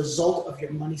 That's a result of your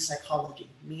money psychology,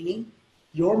 meaning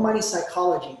your money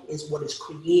psychology is what is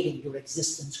creating your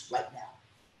existence right now.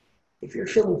 If you're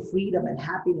feeling freedom and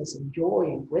happiness and joy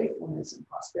and gratefulness and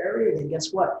prosperity, then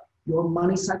guess what? Your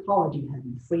money psychology has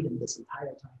been freedom this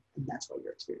entire time, and that's what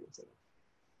you're experiencing.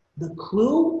 The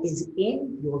clue is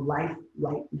in your life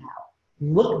right now.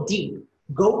 Look deep,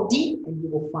 go deep, and you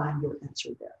will find your answer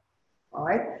there. All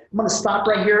right? I'm going to stop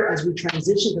right here as we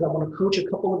transition because I want to coach a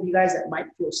couple of you guys that might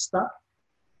feel stuck.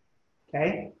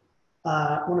 Okay?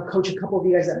 I want to coach a couple of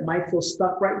you guys that might feel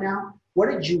stuck right now. What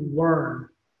did you learn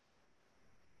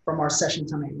from our session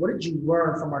tonight? What did you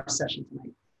learn from our session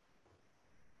tonight?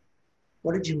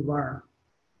 What did you learn?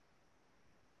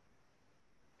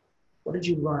 What did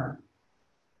you learn?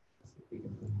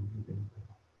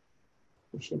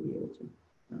 We should be able to.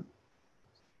 No?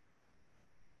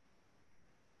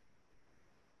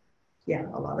 Yeah,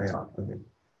 a lot of talk.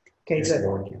 Okay,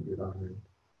 good.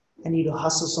 I need to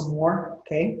hustle some more.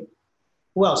 Okay.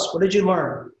 Who else? What did you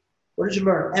learn? What did you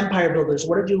learn? Empire builders.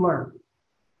 What did you learn?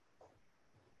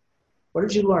 What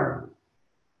did you learn?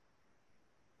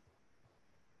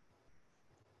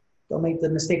 Don't make the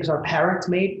mistakes our parents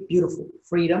made. Beautiful.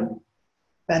 Freedom.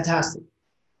 Fantastic.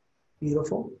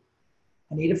 Beautiful.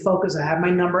 I need to focus. I have my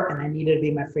number and I need it to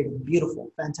be my freedom. Beautiful.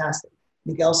 Fantastic.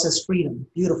 Miguel says freedom.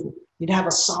 Beautiful. Need to have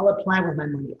a solid plan with my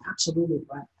money. Absolutely,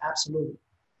 Brian. Absolutely.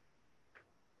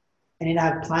 I need to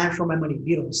have a plan for my money.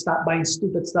 Beautiful. Stop buying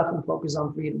stupid stuff and focus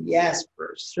on freedom. Yes,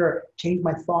 for sure. Change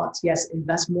my thoughts. Yes.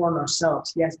 Invest more in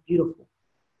ourselves. Yes. Beautiful.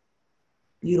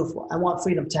 Beautiful. I want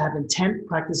freedom to have intent,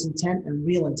 practice intent, and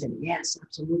real intent. Yes,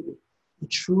 absolutely. The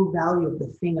true value of the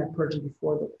thing I purchased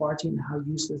before the quarantine and how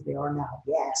useless they are now.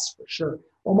 Yes, for sure.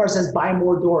 Omar says, buy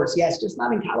more doors. Yes, just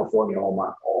not in California,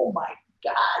 Omar. Oh my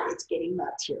God, it's getting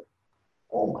nuts here.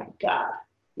 Oh my God.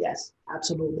 Yes,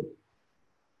 absolutely.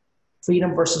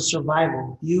 Freedom versus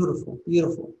survival. Beautiful,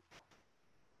 beautiful.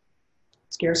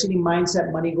 Scarcity mindset,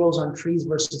 money grows on trees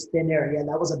versus thin air. Yeah,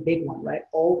 that was a big one, right?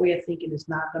 Old way of thinking is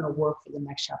not going to work for the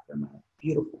next chapter of my life.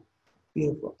 Beautiful,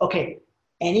 beautiful. Okay,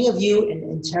 any of you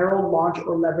in tarot, launch,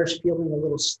 or leverage feeling a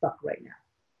little stuck right now?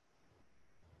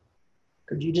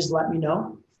 Could you just let me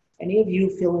know? Any of you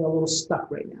feeling a little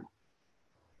stuck right now?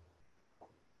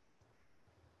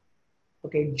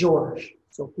 Okay, George.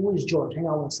 So who is George? Hang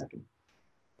on 1 second.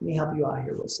 Let me help you out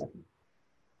here 1 second.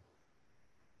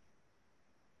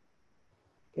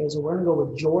 Okay, so we're going to go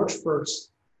with George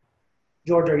first.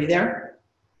 George, are you there?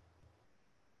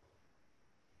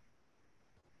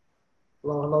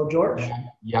 Hello, hello, George.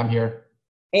 Yeah, I'm here.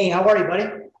 Hey, how are you, buddy?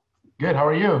 Good. How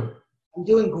are you? I'm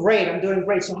doing great. I'm doing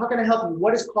great. So how can I help you?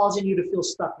 What is causing you to feel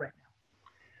stuck right now?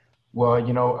 Well, as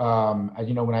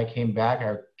you know, when I came back,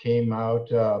 I came out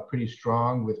pretty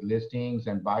strong with listings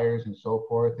and buyers and so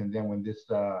forth. And then when this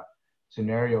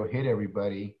scenario hit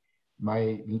everybody,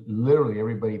 literally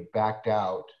everybody backed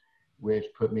out, which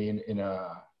put me in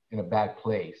a bad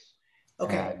place.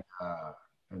 Okay.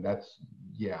 And that's,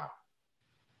 yeah.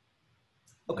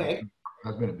 Okay.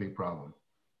 That's been a big problem.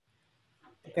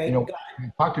 Okay. When I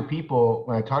talk to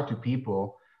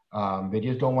people, they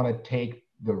just don't want to take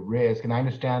the risk. And I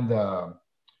understand the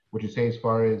what you say as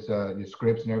far as the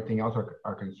scripts and everything else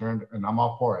are concerned, and I'm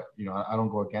all for it. You know, I don't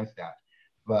go against that.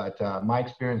 But my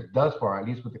experience thus far, at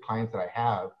least with the clients that I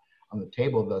have on the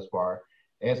table thus far,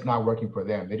 it's not working for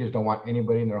them. They just don't want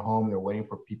anybody in their home. They're waiting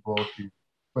for people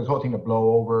for this whole thing to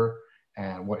blow over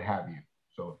and what have you.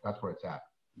 So that's where it's at.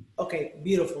 Okay,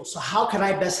 beautiful. So how can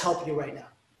I best help you right now?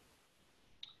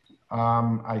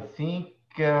 I think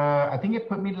it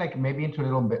put me like maybe into a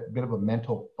little bit of a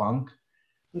mental funk.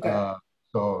 Okay.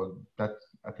 So I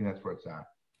think that's where it's at.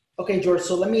 Okay, George.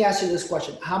 So let me ask you this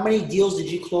question. How many deals did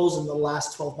you close in the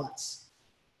last 12 months?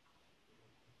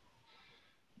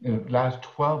 In the last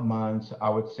 12 months, I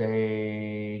would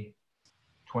say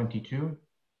 22.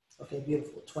 Okay,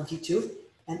 beautiful. 22.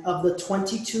 And of the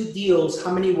 22 deals,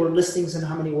 how many were listings and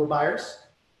how many were buyers?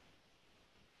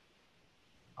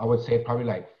 I would say probably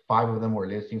like 5 of them were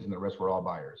listings and the rest were all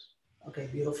buyers. Okay,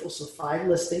 beautiful. So 5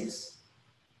 listings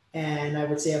and I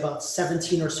would say about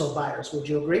 17 or so buyers. Would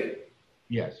you agree?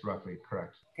 Yes, roughly,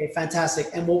 correct. Okay, fantastic.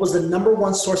 And what was the number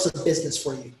one source of business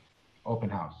for you? Open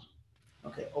house.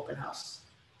 Okay, open house.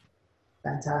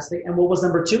 Fantastic. And what was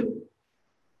number 2?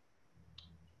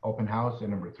 Open house, and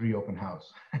number 3, open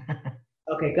house.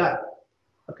 Okay, got it.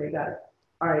 Okay, got it.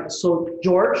 All right, so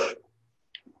George,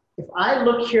 if I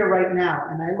look here right now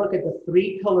and I look at the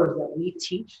 3 pillars that we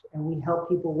teach and we help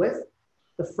people with,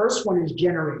 the first one is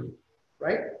generating,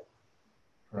 right?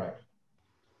 Right.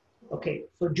 Okay,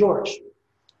 so George,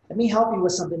 let me help you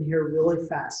with something here really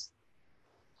fast.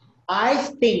 I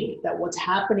think that what's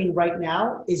happening right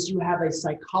now is you have a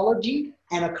psychology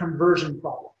and a conversion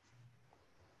problem.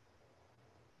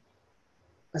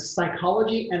 A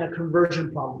psychology and a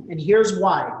conversion problem. And here's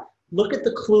why. Look at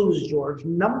the clues, George.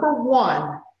 Number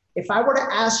 1, if I were to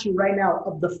ask you right now,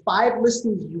 of the 5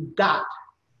 listings you got,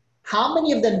 how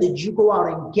many of them did you go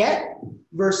out and get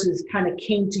versus kind of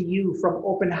came to you from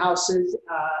open houses,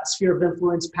 sphere of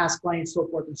influence, past clients, so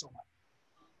forth and so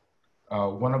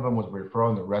on? One of them was referral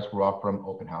and the rest were all from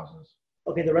open houses.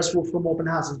 Okay, the rest were from open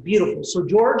houses. Beautiful. So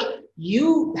George,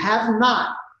 you have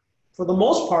not, for the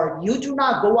most part, you do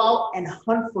not go out and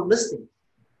hunt for listings.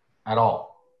 At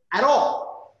all. At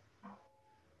all.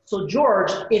 So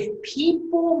George, if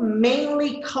people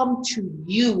mainly come to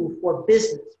you for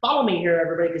business, follow me here,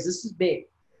 everybody, because this is big.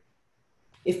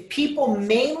 If people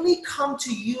mainly come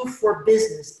to you for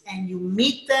business and you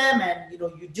meet them and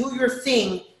you do your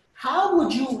thing, how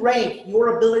would you rank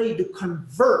your ability to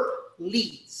convert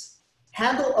leads,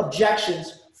 handle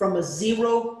objections from a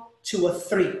 0 to a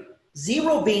 3?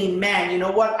 0 being, man, you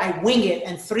know what, I wing it,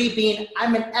 and 3 being,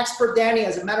 I'm an expert, Danny.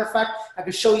 As a matter of fact, I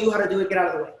can show you how to do it. Get out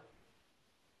of the way.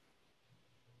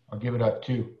 I'll give it a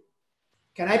 2.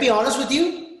 Can I be honest with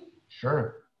you?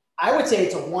 Sure. I would say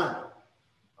it's a 1.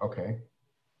 Okay.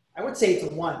 I would say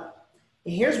it's a 1.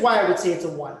 And here's why I would say it's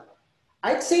a 1.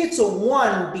 I'd say it's a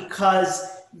 1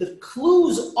 because the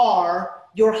clues are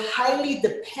you're highly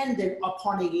dependent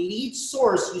upon a lead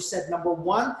source. You said number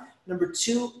 1, number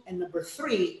 2, and number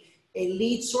 3, a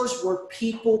lead source where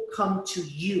people come to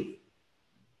you.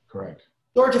 Correct.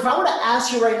 George, if I were to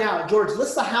ask you right now, George,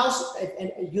 list the house,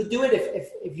 and you do it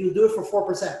if you do it for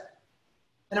 4%.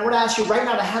 And I were to ask you right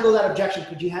now to handle that objection,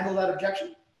 could you handle that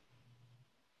objection?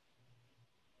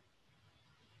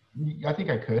 I think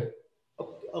I could.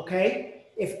 Okay.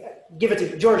 Give it to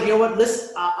me. George, you know what?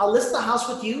 I'll list the house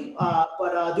with you,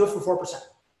 but do it for 4%.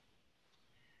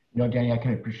 Danny, I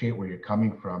can appreciate where you're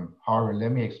coming from. However,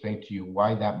 let me explain to you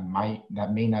why that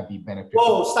may not be beneficial.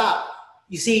 Whoa, stop.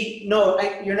 You see, no,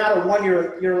 you're not a 1.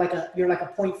 You're like a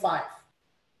 0.5.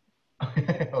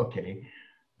 Okay.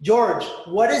 George,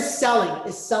 what is selling?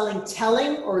 Is selling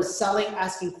telling or is selling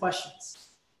asking questions?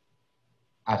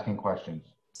 Asking questions.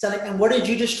 Selling. And what did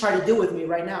you just try to do with me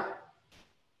right now?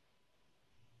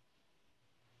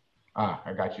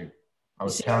 I got you. I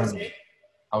was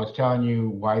telling you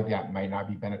why that might not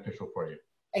be beneficial for you.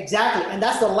 Exactly. And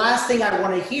that's the last thing I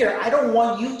want to hear. I don't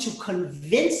want you to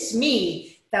convince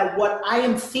me that what I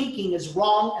am thinking is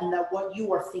wrong and that what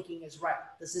you are thinking is right.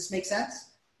 Does this make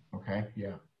sense? Okay.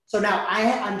 Yeah. So now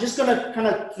I'm just going to kind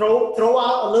of throw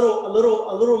out a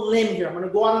little limb here. I'm going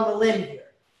to go out on a limb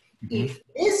here. Mm-hmm. If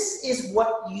this is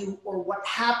what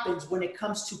happens when it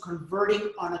comes to converting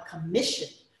on a commission,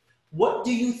 what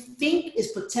do you think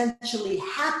is potentially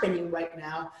happening right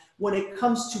now when it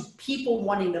comes to people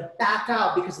wanting to back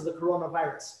out because of the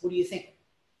coronavirus? What do you think?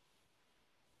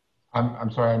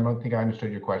 I'm sorry, I don't think I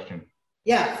understood your question.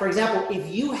 Yeah, for example,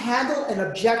 if you handle an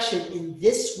objection in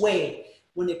this way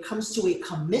when it comes to a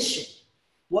commission,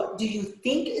 what do you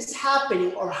think is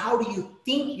happening, or how do you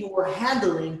think you are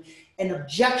handling an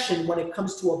objection when it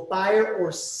comes to a buyer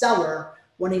or seller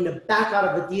wanting to back out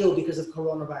of a deal because of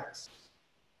coronavirus?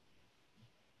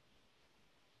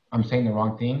 I'm saying the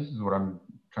wrong things is what I'm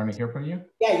trying to hear from you?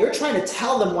 Yeah, you're trying to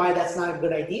tell them why that's not a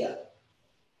good idea.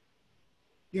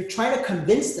 You're trying to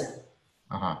convince them.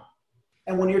 Uh-huh.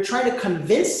 And when you're trying to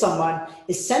convince someone,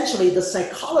 essentially the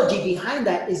psychology behind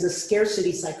that is a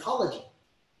scarcity psychology.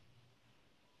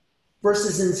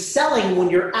 Versus in selling, when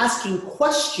you're asking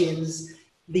questions,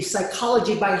 the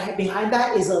psychology behind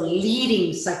that is a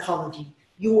leading psychology.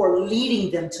 You are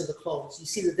leading them to the close. You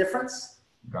see the difference?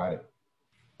 Got it.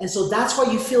 And so that's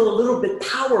why you feel a little bit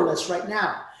powerless right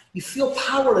now. You feel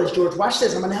powerless, George. Watch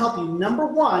this. I'm going to help you. Number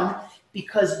one,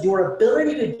 because your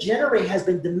ability to generate has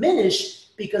been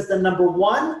diminished because the number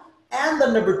one and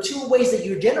the number two ways that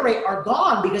you generate are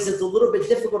gone because it's a little bit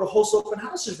difficult to host open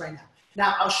houses right now.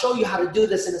 Now, I'll show you how to do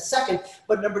this in a second.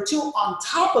 But number two, on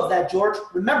top of that, George,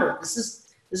 remember, this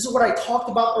is what I talked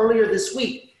about earlier this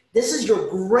week. This is your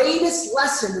greatest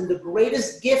lesson and the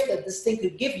greatest gift that this thing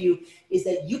could give you is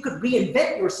that you could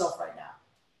reinvent yourself right now.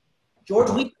 George,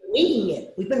 we've been winging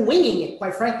it. We've been winging it,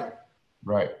 quite frankly.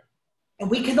 Right.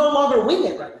 And we can no longer wing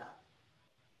it right now.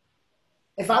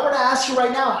 If I were to ask you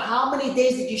right now, how many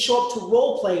days did you show up to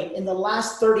role play in the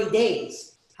last 30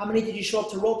 days? How many did you show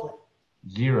up to role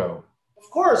play? 0. Of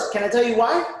course. Can I tell you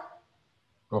why?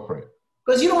 Go for it.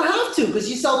 Because you don't have to, because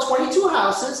you sell 22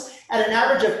 houses at an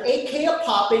average of $8K a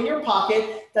pop in your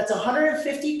pocket. That's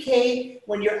 $150K.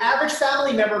 When your average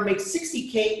family member makes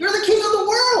 $60K, you're the king of the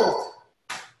world.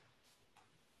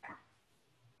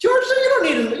 George, you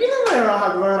don't know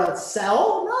how to learn how to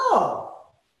sell.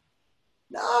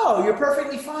 No, you're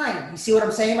perfectly fine. You see what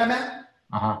I'm saying, my man?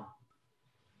 Uh-huh.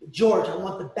 George, I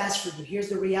want the best for you. Here's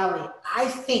the reality. I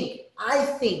think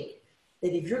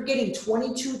that if you're getting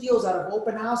 22 deals out of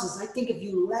open houses, I think if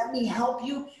you let me help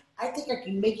you, I think I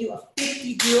can make you a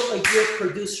 50 deal a year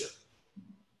producer.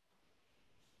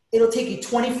 It'll take you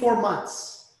 24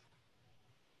 months.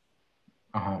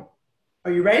 Uh-huh.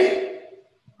 Are you ready?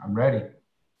 I'm ready.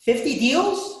 50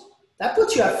 deals? That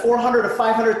puts you at $400,000 to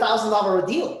 $500,000 a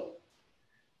deal.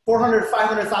 $400,000 to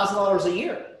 $500,000 a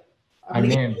year. I'm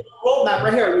in. Roadmap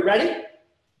right here. Are you ready?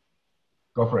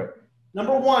 Go for it.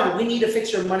 Number one, we need to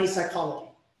fix your money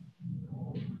psychology.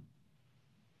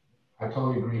 I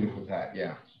totally agree with that,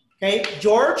 yeah. Okay,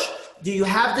 George, do you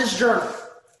have this journal?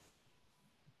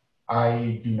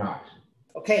 I do not.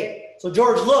 Okay, so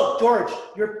George, look, George,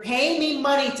 you're paying me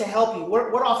money to help you.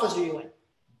 What office are you in?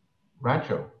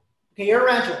 Rancho. Okay, you're a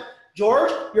rancher.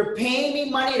 George, you're paying me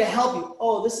money to help you.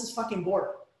 Oh, this is fucking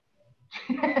Borda.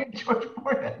 George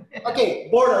Borda. Okay,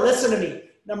 Borda, listen to me.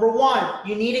 Number one,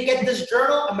 you need to get this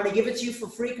journal. I'm going to give it to you for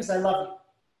free because I love you.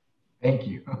 Thank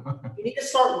you. You need to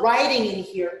start writing in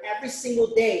here every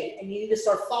single day, and you need to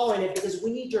start following it because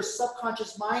we need your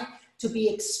subconscious mind to be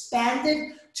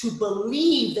expanded to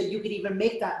believe that you could even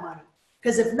make that money.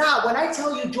 Because if not, when I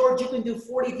tell you, George, you can do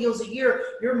 40 deals a year,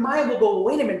 your mind will go, well,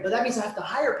 wait a minute, but that means I have to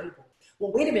hire people.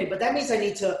 Well, wait a minute, but that means I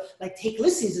need to like take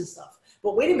listings and stuff.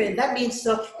 But wait a minute, that means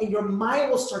stuff, and your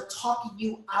mind will start talking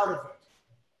you out of it.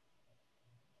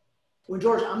 Well,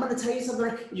 George, I'm going to tell you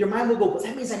something. Your mind will go, but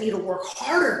that means I need to work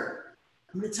harder.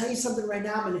 I'm going to tell you something right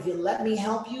now, and if you let me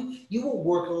help you, you will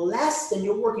work less than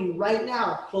you're working right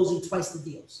now, closing twice the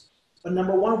deals. But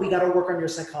number one, we got to work on your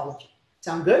psychology.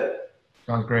 Sound good?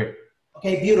 Sounds great.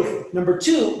 Okay, beautiful. Number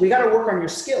two, we got to work on your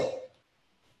skill.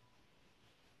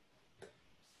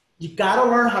 You got to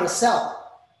learn how to sell.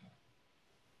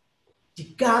 You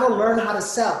got to learn how to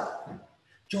sell.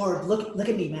 George, look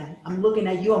at me, man. I'm looking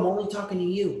at you. I'm only talking to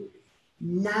you.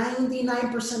 99%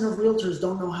 of realtors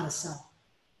don't know how to sell.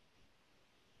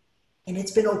 And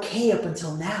it's been okay up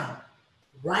until now.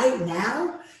 Right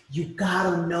now, you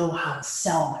gotta know how to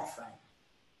sell, my friend.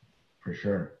 For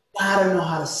sure. Gotta know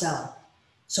how to sell.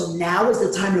 So now is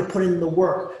the time to put in the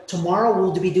work. Tomorrow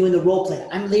we'll be doing the role play.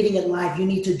 I'm leading it live. You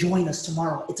need to join us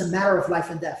tomorrow. It's a matter of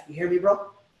life and death. You hear me, bro?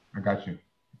 I got you.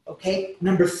 Okay.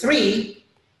 Number three,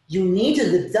 you need to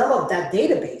develop that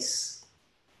database.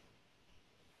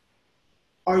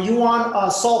 Are you on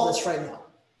Solvis right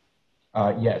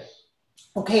now? Yes.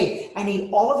 Okay, I need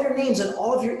all of your names and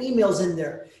all of your emails in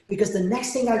there because the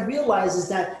next thing I realize is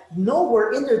that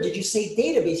nowhere in there did you say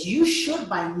database. You should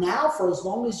by now, for as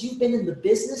long as you've been in the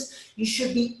business, you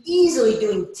should be easily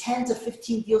doing 10 to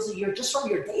 15 deals a year just from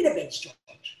your database,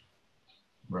 George.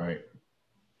 Right.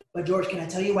 But George, can I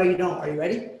tell you why you don't? Are you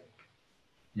ready?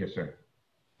 Yes, sir.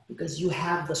 Because you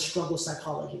have the struggle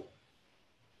psychology.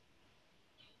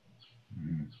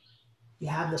 Mm-hmm. You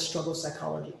have the struggle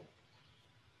psychology.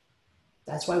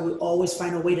 That's why we always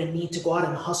find a way to need to go out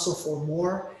and hustle for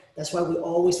more That's why we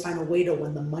always find a way to,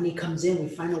 when the money comes in, we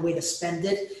find a way to spend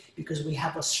it, because we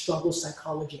have a struggle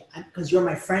psychology. Because you're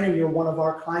my friend and you're one of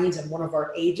our clients and one of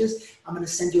our agents, I'm going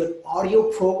to send you an audio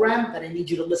program that I need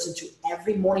you to listen to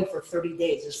every morning for 30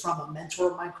 days. It's from a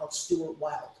mentor of mine called Stuart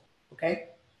Wild. Okay?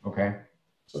 Okay.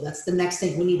 So that's the next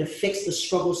thing. We need to fix the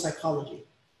struggle psychology.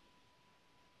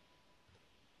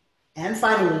 And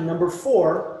finally, number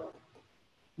 4,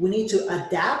 we need to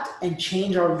adapt and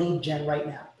change our lead gen right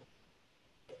now.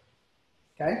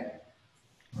 Okay?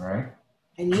 All right.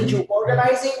 I need you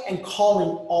organizing and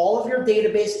calling all of your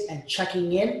database and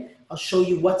checking in. I'll show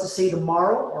you what to say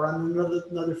tomorrow or on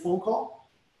another phone call.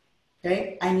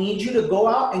 Okay? I need you to go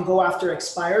out and go after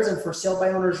expires and for sale by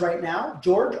owners right now.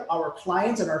 George, our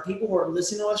clients and our people who are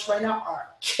listening to us right now are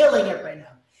killing it right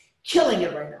now. Killing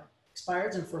it right now.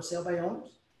 Expires and for sale by owners.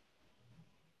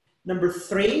 Number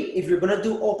 3, if you're going to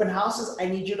do open houses, I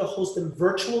need you to host them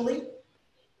virtually.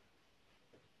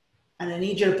 And I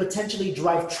need you to potentially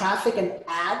drive traffic and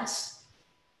ads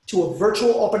to a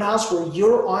virtual open house where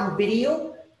you're on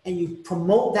video and you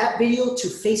promote that video to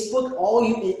Facebook.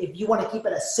 If you want to keep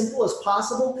it as simple as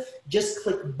possible, just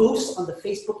click boost on the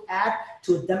Facebook ad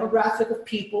to a demographic of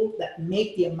people that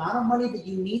make the amount of money that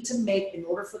you need to make in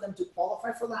order for them to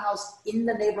qualify for the house in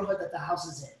the neighborhood that the house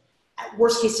is in. At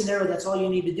worst case scenario, that's all you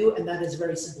need to do, and that is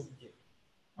very simple to do.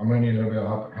 I'm gonna need a little bit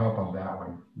of help on that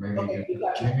one. Maybe,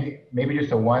 Okay, maybe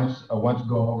just a once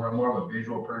go over. I'm more of a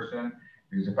visual person,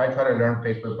 because if I try to learn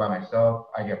Facebook by myself,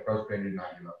 I get frustrated and I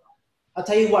give up. I'll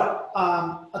tell you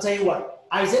what.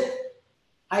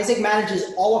 Isaac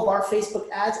manages all of our Facebook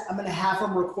ads. I'm going to have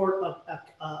him record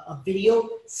a video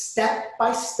step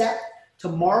by step.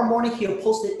 Tomorrow morning, he'll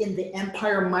post it in the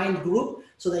Empire Mind group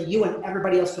so that you and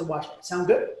everybody else can watch it. Sound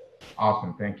good?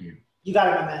 Awesome. Thank you. You got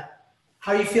it, my man.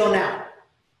 How do you feel now?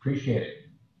 Appreciate it.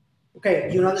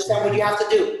 Okay. You understand what you have to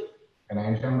do? And I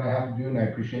understand what I have to do, and I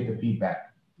appreciate the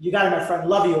feedback. You got it, my friend.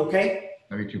 Love you, okay?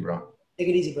 Love you too, bro. Take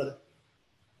it easy, brother.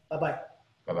 Bye-bye.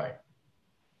 Bye-bye.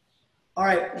 All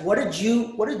right. What did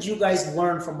you guys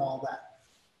learn from all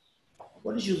that?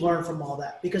 What did you learn from all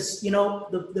that? Because, you know,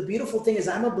 the beautiful thing is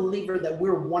I'm a believer that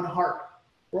we're one heart.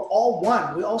 We're all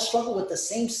one. We all struggle with the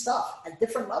same stuff at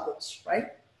different levels, right?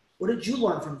 What did you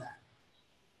learn from that?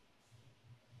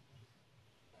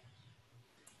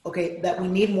 Okay, that we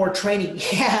need more training.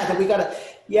 Yeah, that we gotta,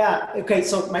 yeah. Okay,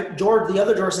 so the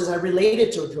other George says, I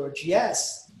related to George.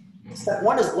 Yes. Step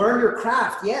 1 is learn your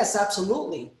craft. Yes,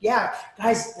 absolutely. Yeah,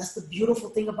 guys, that's the beautiful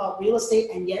thing about real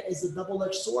estate, and yet is the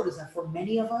double-edged sword, is that for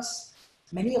many of us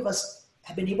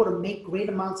have been able to make great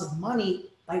amounts of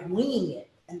money by winging it.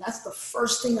 And that's the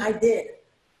first thing I did.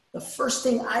 The first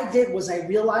thing I did was I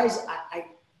realized I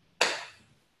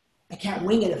can't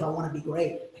wing it if I want to be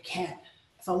great. I can't.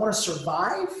 If I want to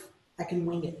survive, I can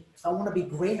wing it. If I want to be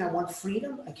great and I want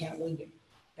freedom, I can't wing it.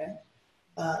 Okay.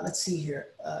 Let's see here.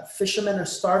 Fishermen are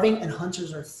starving and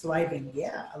hunters are thriving.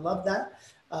 Yeah, I love that.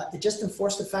 It just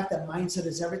enforced the fact that mindset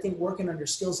is everything. Working on your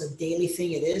skills is a daily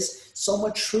thing. It is. So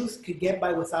much truth could get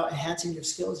by without enhancing your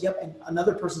skills. Yep. And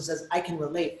another person says, I can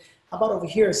relate. How about over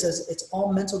here? It says, it's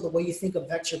all mental, the way you think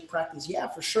affects your practice. Yeah,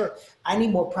 for sure. I need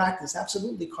more practice.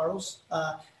 Absolutely, Carlos.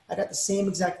 I got the same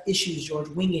exact issues, George,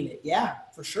 winging it. Yeah,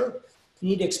 for sure. You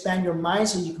need to expand your mind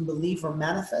so you can believe or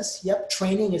manifest. Yep,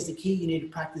 training is the key. You need to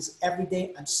practice every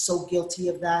day. I'm so guilty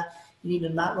of that. You need to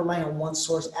not rely on one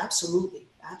source. Absolutely,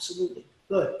 absolutely.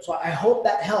 Good. So I hope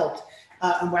that helped.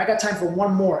 And I got time for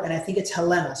one more, and I think it's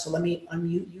Helena. So let me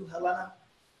unmute you, Helena.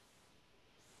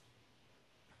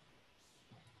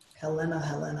 Helena.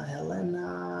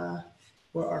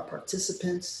 Where are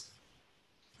participants?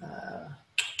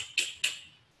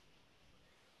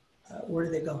 Where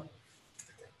did they go?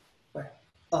 Where?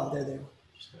 Oh, there they go.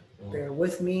 Bear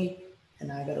with me.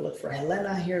 And I got to look for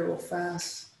Helena here real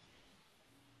fast.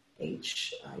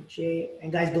 H-I-J.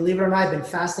 And guys, believe it or not, I've been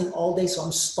fasting all day, so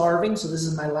I'm starving. So this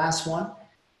is my last one.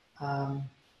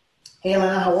 Hey,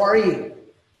 Helena, how are you?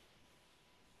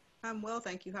 I'm well,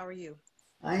 thank you. How are you?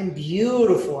 I'm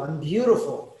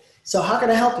beautiful. So how can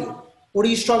I help you? What are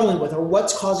you struggling with, or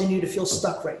what's causing you to feel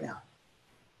stuck right now?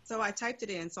 So I typed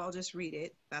it in, so I'll just read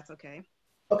it. That's okay.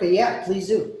 Okay, yeah, please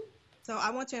do. So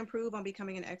I want to improve on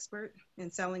becoming an expert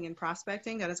in selling and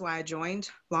prospecting. That is why I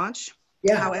joined Launch.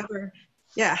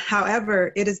 Yeah.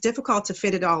 However, it is difficult to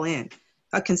fit it all in.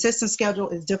 A consistent schedule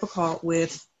is difficult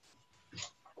with,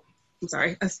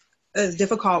 is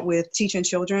difficult with teaching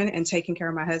children and taking care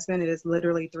of my husband. It is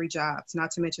literally 3 jobs,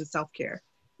 not to mention self-care.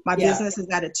 My business is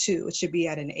at a 2. It should be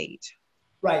at an 8.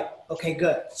 Right. Okay,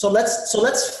 good. So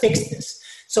let's fix this.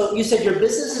 So you said your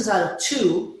business is at a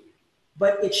 2,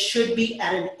 but it should be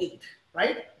at an 8,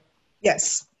 right?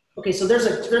 Yes. Okay, so there's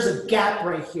a gap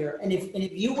right here. And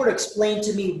if you were to explain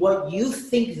to me what you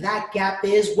think that gap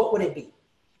is, what would it be?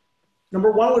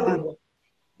 Number one would be what?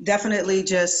 Definitely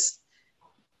just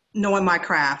knowing my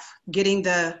craft, getting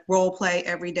the role play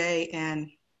every day and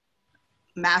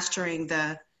mastering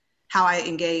how I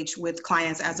engage with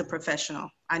clients as a professional.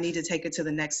 I need to take it to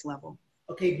the next level.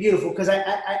 Okay, beautiful. Because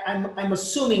I'm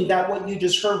assuming that what you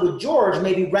just heard with George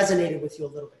maybe resonated with you a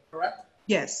little bit, correct?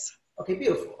 Yes. Okay,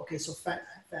 beautiful. Okay, so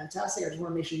fantastic. I just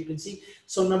want to make sure you can see.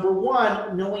 So number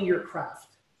one, knowing your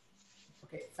craft.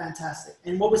 Okay, fantastic.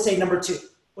 And what would say number two?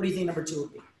 What do you think number two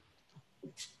would be?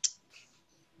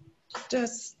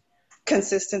 Just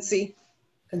consistency.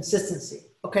 Consistency.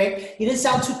 Okay, you didn't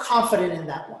sound too confident in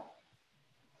that one.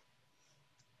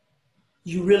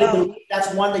 You really believe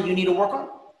that's one that you need to work on?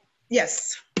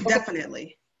 Yes,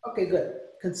 definitely. Okay, good.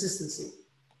 Consistency.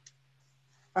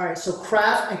 All right, so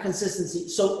craft and consistency.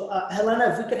 So Helena,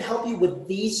 if we could help you with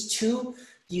these two,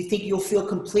 do you think you'll feel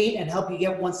complete and help you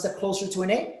get one step closer to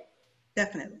an A?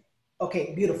 Definitely.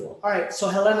 Okay, beautiful. All right, so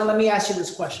Helena, let me ask you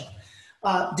this question.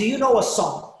 Do you know a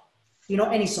song? Do you know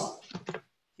any song?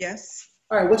 Yes.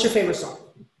 All right, what's your favorite song?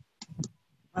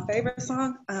 My favorite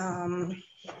song? I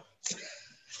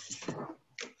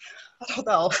don't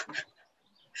know.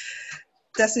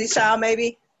 Destiny's Child,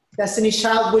 maybe? Destiny's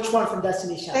Child, which one from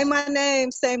Destiny's Child? Say my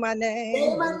name, say my name.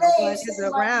 Say my name. What is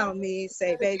around me?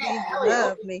 Say, baby, you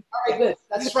love me. All right, good.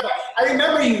 That's right. I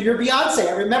remember you. You're Beyonce.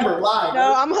 I remember live.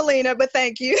 No, I'm Helena, but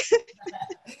thank you.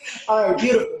 All right,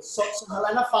 beautiful. So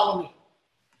Helena, follow me.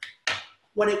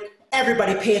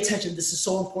 Everybody pay attention. This is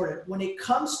so important. When it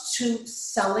comes to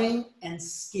selling and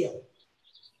skill,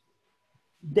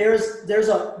 there's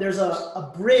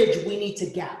a bridge we need to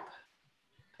gap.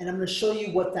 And I'm going to show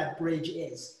you what that bridge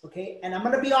is, okay? And I'm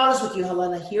going to be honest with you,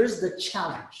 Helena. Here's the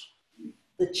challenge.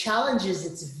 The challenge is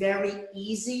it's very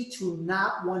easy to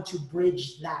not want to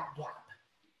bridge that gap,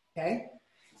 okay?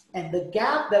 And the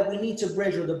gap that we need to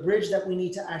bridge, or the bridge that we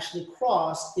need to actually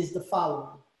cross, is the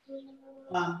following.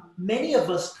 Many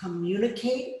of us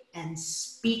communicate and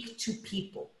speak to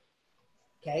people,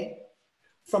 okay?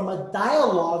 From a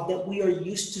dialogue that we are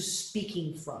used to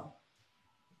speaking from.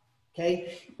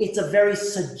 Okay, it's a very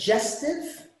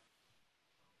suggestive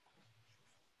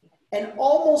and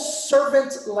almost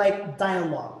servant-like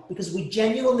dialogue because we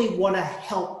genuinely want to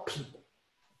help people.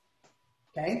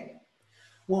 Okay,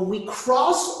 when we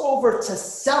cross over to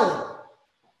selling,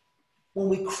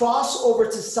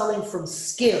 from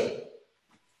skill,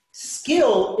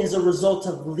 skill is a result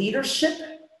of leadership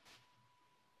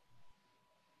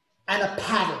and a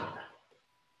pattern.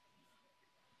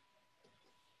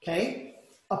 Okay.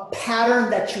 A pattern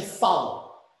that you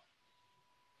follow.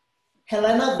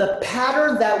 Helena, the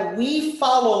pattern that we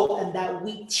follow and that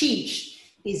we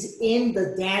teach is in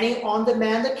the Danny On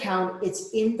Demand account. It's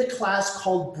in the class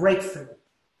called Breakthrough.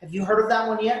 Have you heard of that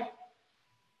one yet?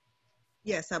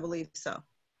 Yes, I believe so.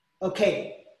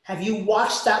 Okay. Have you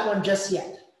watched that one just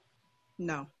yet?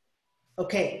 No.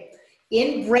 Okay.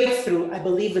 In Breakthrough, I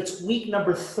believe it's week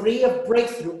number 3 of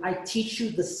Breakthrough, I teach you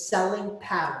the selling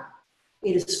pattern.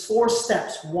 It is 4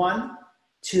 steps. 1,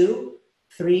 2,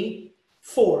 3,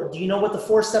 4. Do you know what the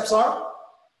 4 steps are?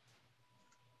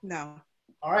 No.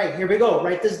 All right, here we go.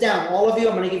 Write this down. All of you,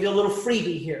 I'm going to give you a little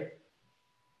freebie here.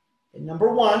 Okay,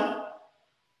 number 1,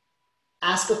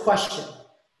 ask a question.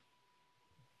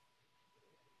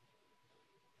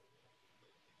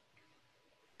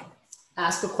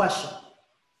 Ask a question.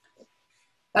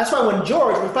 That's why when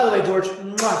George, which by the way, George,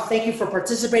 thank you for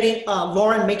participating.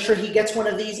 Lauren, make sure he gets one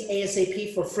of these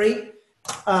ASAP for free.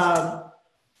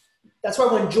 That's why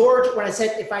when I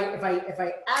said, if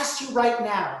I asked you right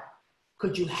now,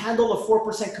 could you handle a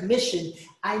 4% commission?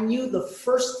 I knew the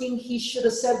first thing he should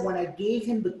have said when I gave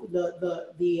him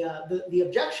the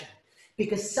objection,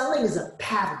 because selling is a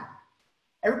pattern.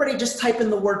 Everybody just type in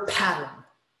the word pattern,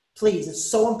 please. It's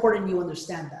so important you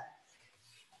understand that.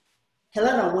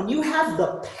 Helena, when you have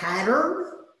the pattern,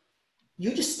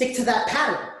 you just stick to that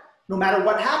pattern, no matter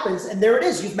what happens, and there it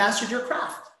is. You've mastered your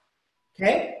craft,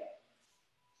 okay?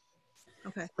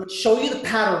 Okay. Let's show you the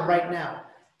pattern right now.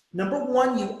 Number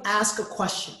 1, you ask a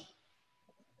question.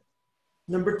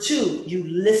 Number 2, you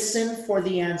listen for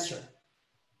the answer.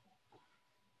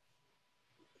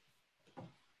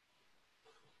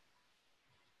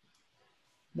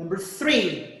 Number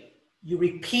 3, you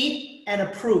repeat and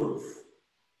approve.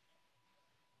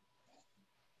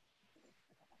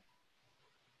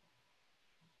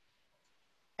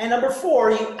 And number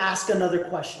 4, you ask another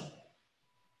question.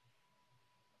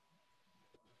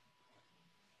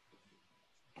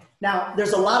 Now,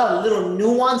 there's a lot of little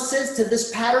nuances to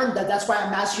this pattern that's why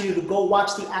I'm asking you to go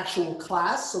watch the actual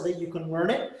class so that you can learn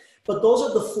it. But those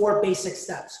are the 4 basic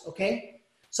steps, okay?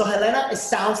 So Helena, it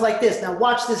sounds like this. Now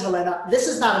watch this, Helena. This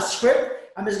is not a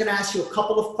script. I'm just gonna ask you a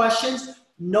couple of questions.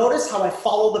 Notice how I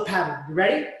follow the pattern. You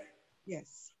ready?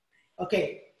 Yes.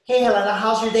 Okay. Hey, Helena,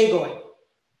 how's your day going?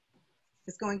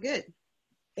 It's going good.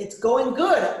 It's going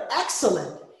good.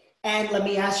 Excellent. And let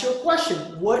me ask you a question.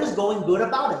 What is going good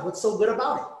about it? What's so good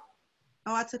about it?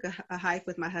 Oh, I took a hike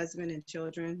with my husband and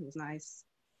children. It was nice.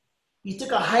 You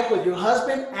took a hike with your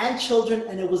husband and children,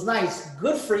 and it was nice.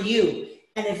 Good for you.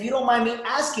 And if you don't mind me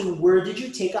asking, where did you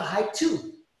take a hike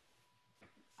to?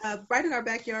 Right in our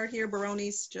backyard here,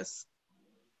 Baroni's, just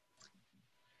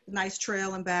a nice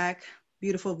trail and back,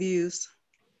 beautiful views.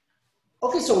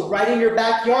 Okay, so right in your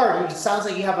backyard, it sounds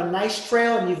like you have a nice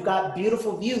trail and you've got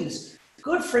beautiful views.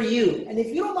 Good for you. And if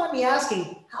you don't mind me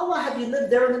asking, how long have you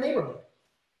lived there in the neighborhood?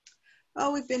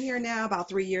 Oh, we've been here now about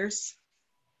 3 years.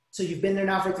 So you've been there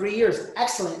now for 3 years.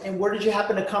 Excellent. And where did you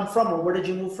happen to come from, or where did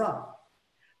you move from?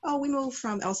 Oh, we moved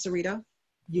from El Cerrito.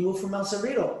 You moved from El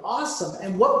Cerrito. Awesome.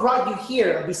 And what brought you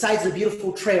here besides the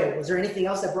beautiful trail? Was there anything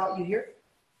else that brought you here?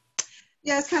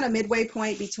 Yeah, it's kind of midway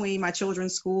point between my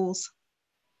children's schools,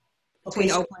 Okay,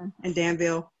 between Oakland and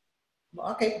Danville.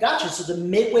 Okay, gotcha. So the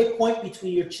midway point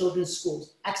between your children's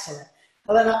schools. Excellent.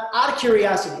 Helena, out of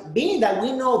curiosity, being that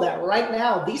we know that right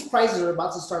now these prices are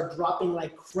about to start dropping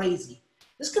like crazy,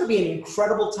 this could be an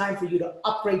incredible time for you to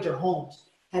upgrade your homes.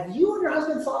 Have you and your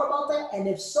husband thought about that? And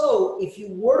if so, if you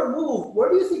were to move, where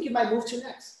do you think you might move to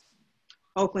next?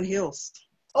 Oakland Hills.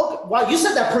 Okay, wow, you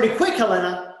said that pretty quick,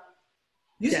 Helena.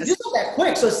 Yes. You said that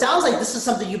quick, so it sounds like this is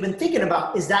something you've been thinking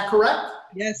about. Is that correct?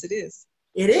 Yes, it is.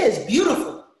 It is,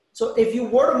 beautiful. So if you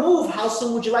were to move, how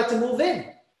soon would you like to move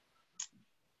in?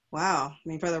 Wow. I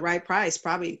mean, for the right price,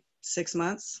 probably 6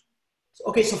 months.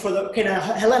 Okay, so for the, okay, now,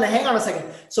 Helena, hang on a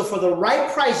second. So for the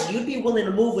right price, you'd be willing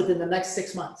to move within the next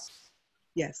 6 months?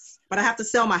 Yes. But I have to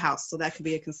sell my house, so that could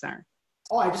be a concern.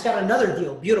 Oh, I just got another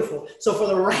deal. Beautiful. So for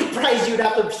the right price, you'd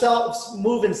have to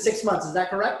move in 6 months. Is that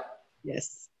correct?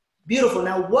 Yes. Beautiful.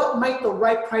 Now, what might the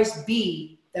right price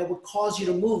be that would cause you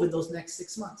to move in those next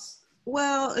 6 months?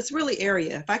 Well, it's really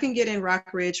area. If I can get in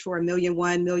Rockridge for $1.1 million,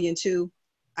 $1.2 million,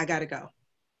 I got to go.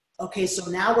 Okay, so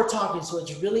now we're talking. So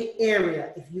it's really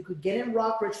area. If you could get in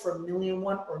Rockridge for $1.1 million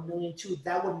or $1.2 million,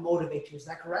 that would motivate you. Is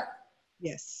that correct?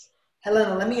 Yes.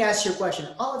 Helena, let me ask you a question.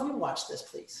 All of you watch this,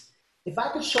 please. If I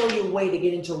could show you a way to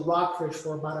get into Rockridge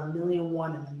for about $1.1 million and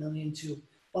 $1.2 million,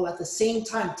 while at the same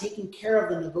time taking care of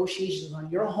the negotiations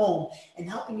on your home and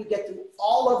helping you get through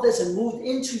all of this and move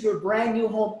into your brand new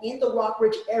home in the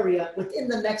Rockridge area within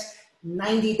the next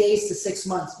 90 days to 6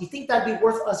 months, you think that'd be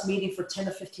worth us meeting for 10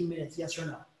 to 15 minutes, yes or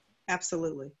no?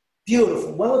 Absolutely.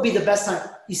 Beautiful. When would be the best time?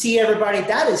 You see, everybody,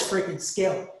 that is freaking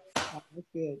skill. Oh, that's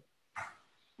good.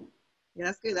 Yeah,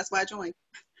 that's good. That's why I joined.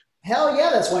 Hell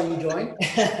yeah, that's why you joined.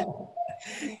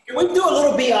 Can we do a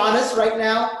little be honest right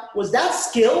now? Was that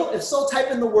skill? If so, type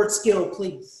in the word skill,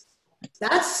 please.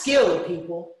 That's skill,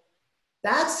 people.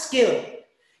 That's skill.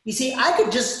 You see, I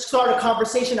could just start a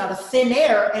conversation out of thin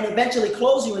air and eventually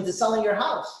close you into selling your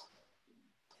house.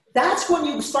 That's when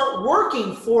you start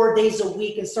working 4 days a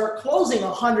week and start closing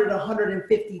 100,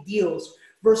 150 deals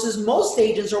versus most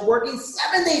agents are working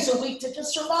 7 days a week to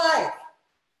just survive.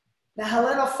 Now,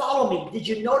 Helena, follow me. Did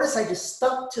you notice I just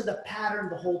stuck to the pattern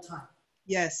the whole time?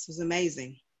 Yes, it was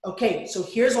amazing. Okay, so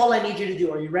here's all I need you to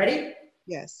do. Are you ready?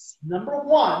 Yes. Number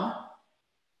one,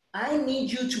 I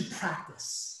need you to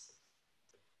practice.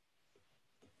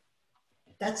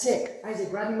 That's it. Isaac,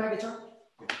 grab me my guitar.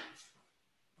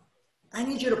 I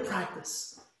need you to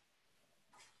practice.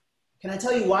 Can I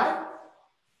tell you why?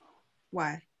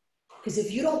 Why? Because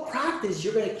if you don't practice,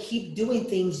 you're going to keep doing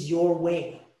things your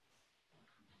way.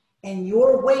 And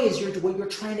your way is what you're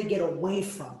trying to get away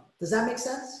from. Does that make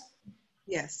sense?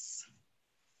 Yes.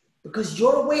 Because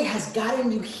your way has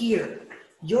gotten you here.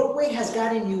 Your way has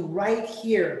gotten you right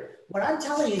here. What I'm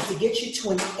telling you is to get you to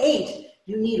an 8,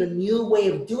 you need a new way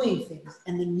of doing things.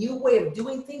 And the new way of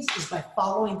doing things is by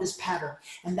following this pattern.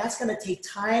 And that's going to take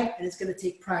time and it's going to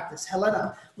take practice.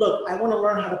 Helena, look, I want to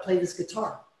learn how to play this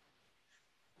guitar.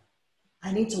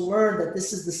 I need to learn that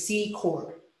this is the C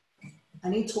chord. I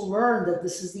need to learn that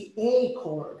this is the A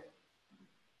chord,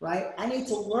 right? I need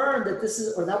to learn that this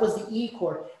is, or that was the E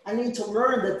chord. I need to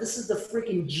learn that this is the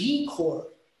freaking G chord.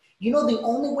 You know the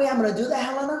only way I'm going to do that,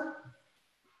 Helena?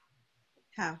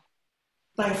 How?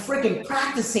 By freaking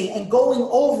practicing and going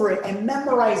over it and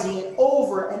memorizing it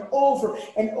over and over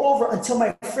and over until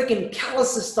my freaking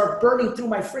calluses start burning through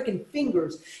my freaking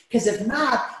fingers. Because if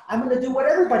not, I'm going to do what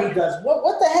everybody does.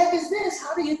 What the heck is this?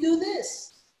 How do you do this?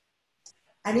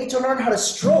 I need to learn how to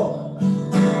stroll. I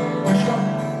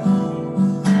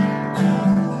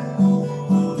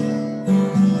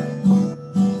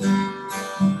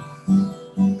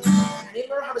need to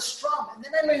learn how to strum, and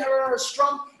then I learn how to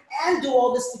strum and do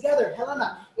all this together.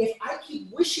 Helena, if I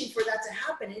keep wishing for that to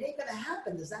happen, it ain't gonna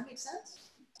happen. Does that make sense?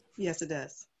 Yes, it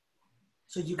does.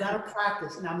 So you gotta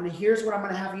practice. And here's what I'm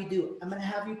gonna have you do. I'm gonna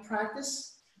have you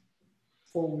practice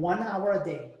for 1 hour a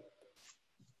day.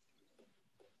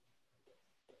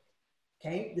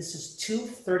 Okay, this is 2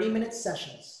 30-minute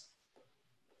sessions.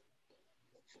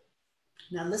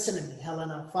 Now listen to me,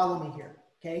 Helena, follow me here,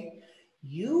 okay?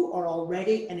 You are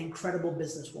already an incredible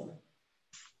businesswoman.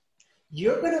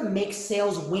 You're gonna make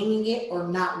sales winging it or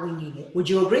not winging it. Would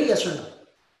you agree, yes or no?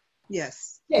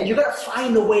 Yes. Yeah, you're gonna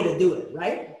find a way to do it,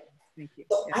 right? Thank you.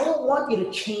 So Yes. I don't want you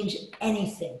to change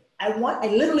anything. I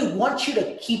literally want you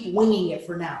to keep winging it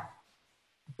for now.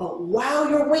 But while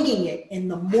you're winging it in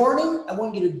the morning, I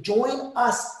want you to join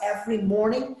us every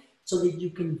morning so that you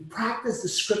can practice the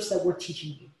scripts that we're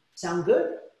teaching you. Sound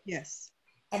good? Yes.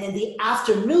 And in the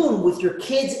afternoon with your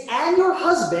kids and your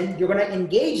husband, you're going to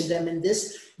engage them in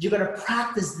this. You're going to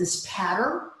practice this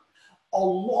pattern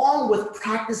along with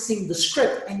practicing the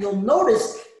script. And you'll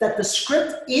notice that the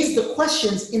script is the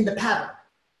questions in the pattern.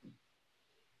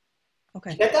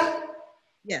 Okay. You get that?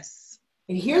 Yes.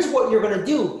 And here's what you're going to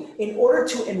do. In order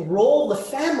to enroll the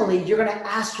family, you're going to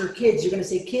ask your kids, you're going to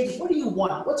say, kids, what do you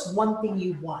want? What's one thing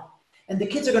you want? And the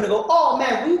kids are going to go, oh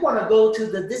man, we want to go to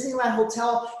the Disneyland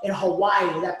Hotel in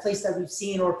Hawaii, that place that we've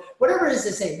seen, or whatever it is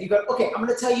they say. You go, okay, I'm going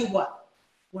to tell you what.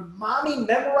 When mommy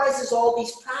memorizes all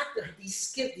these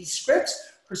scripts,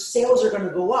 her sales are going to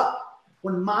go up.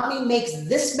 When mommy makes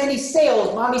this many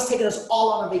sales, mommy's taking us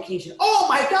all on a vacation. Oh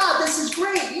my God, this is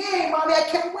great. Yay, mommy, I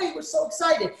can't wait. We're so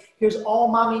excited. Here's all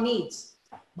mommy needs.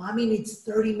 Mommy needs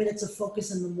 30 minutes of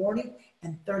focus in the morning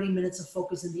and 30 minutes of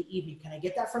focus in the evening. Can I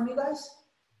get that from you guys?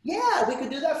 Yeah, we could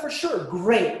do that for sure.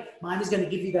 Great. Mommy's going to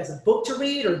give you guys a book to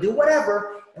read or do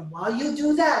whatever. And while you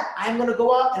do that, I'm going to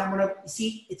go out and I'm going to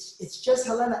see, it's just,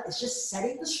 Helena, it's just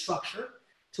setting the structure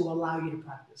to allow you to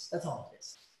practice. That's all it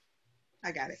is.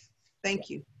 I got it.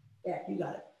 Thank you. Yeah, you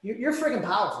got it. You're freaking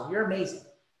powerful. You're amazing.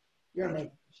 You're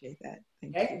amazing. Appreciate that.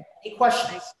 Thank Okay? you. Any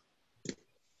questions?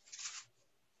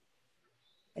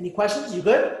 Any questions? You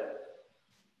good?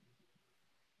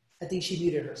 I think she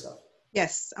muted herself.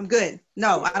 Yes, I'm good.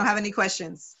 No, I don't have any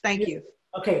questions. Thank you.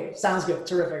 Okay, sounds good.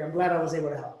 Terrific. I'm glad I was able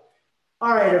to help.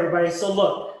 All right, everybody. So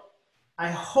look,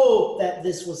 I hope that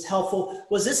this was helpful.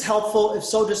 Was this helpful? If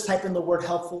so, just type in the word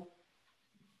helpful.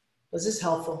 Was this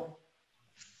helpful?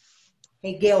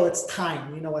 Hey, Gail, it's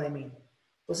time. You know what I mean.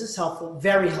 Was this helpful?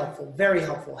 Very helpful. Very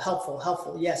helpful. Helpful.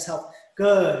 Helpful. Yes, help.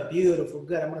 Good. Beautiful.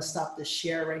 Good. I'm going to stop this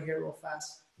share right here real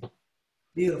fast.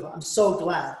 Beautiful. I'm so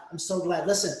glad. I'm so glad.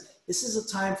 Listen, this is a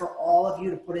time for all of you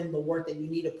to put in the work that you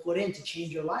need to put in to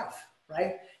change your life,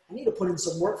 right? I need to put in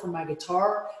some work for my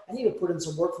guitar. I need to put in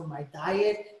some work for my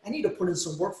diet. I need to put in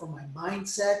some work for my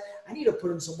mindset. I need to put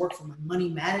in some work for my money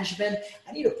management.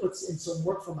 I need to put in some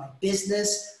work for my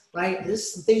business, right? This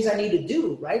is some things I need to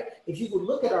do, right? If you could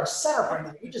look at our setup right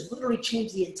now, we just literally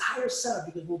changed the entire setup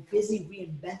because we're busy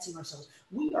reinventing ourselves.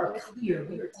 We are clear.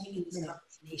 We are taking this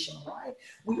nationwide.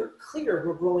 We are clear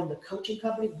we're growing the coaching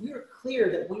company. We are clear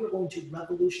that we are going to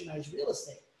revolutionize real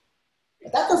estate.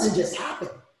 But that doesn't just happen.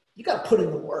 You got to put in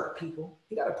the work, people.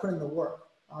 You got to put in the work,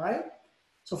 all right?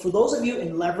 So for those of you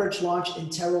in Leverage, Launch,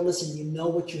 and Terra, listen, you know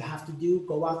what you have to do.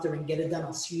 Go out there and get it done.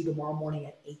 I'll see you tomorrow morning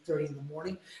at 8:30 in the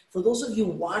morning. For those of you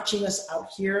watching us out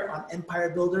here on Empire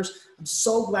Builders, I'm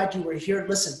so glad you were here.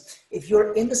 Listen, if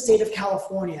you're in the state of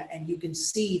California and you can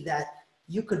see that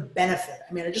you could benefit,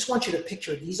 I mean, I just want you to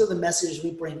picture, these are the messages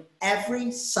we bring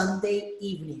every Sunday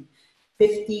evening,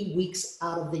 50 weeks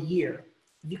out of the year.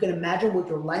 If you can imagine what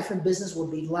your life and business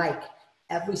would be like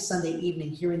every Sunday evening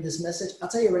hearing this message, I'll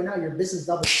tell you right now, your business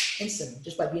doubles instantly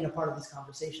just by being a part of these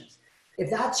conversations. If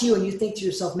that's you and you think to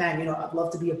yourself, man, you know, I'd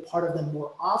love to be a part of them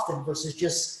more often versus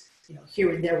just, you know,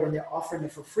 here and there when they're offering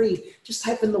it for free, just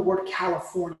type in the word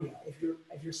California. If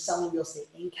you're selling real estate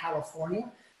in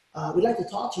California, we'd like to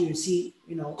talk to you to see,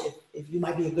 you know, if you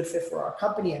might be a good fit for our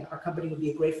company and our company would be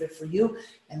a great fit for you.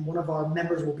 And one of our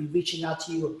members will be reaching out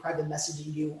to you or private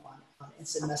messaging you on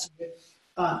instant messaging.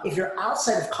 If you're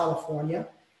outside of California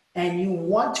and you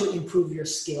want to improve your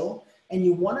skill and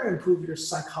you want to improve your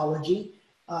psychology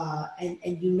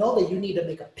and you know that you need to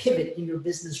make a pivot in your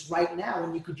business right now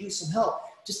and you could use some help,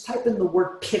 just type in the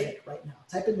word pivot right now.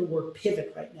 Type in the word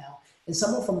pivot right now. And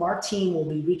someone from our team will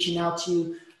be reaching out to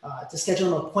you to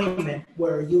schedule an appointment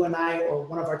where you and I or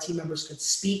one of our team members could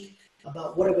speak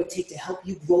about what it would take to help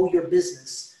you grow your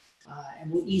business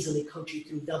and we'll easily coach you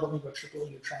through doubling or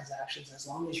tripling your transactions. As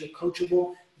long as you're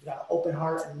coachable, you've got an open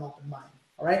heart and an open mind.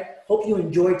 All right. Hope you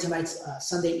enjoyed tonight's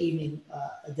Sunday evening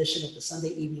edition of the Sunday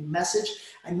Evening Message.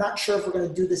 I'm not sure if we're going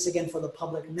to do this again for the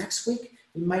public next week.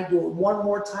 We might do it one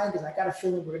more time because I got a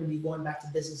feeling we're going to be going back to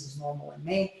business as normal in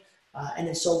May. And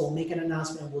if so, we'll make an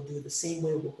announcement and we'll do it the same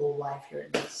way. We'll go live here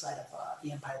inside of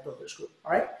the Empire Builders Group.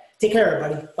 All right. Take care,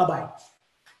 everybody. Bye-bye.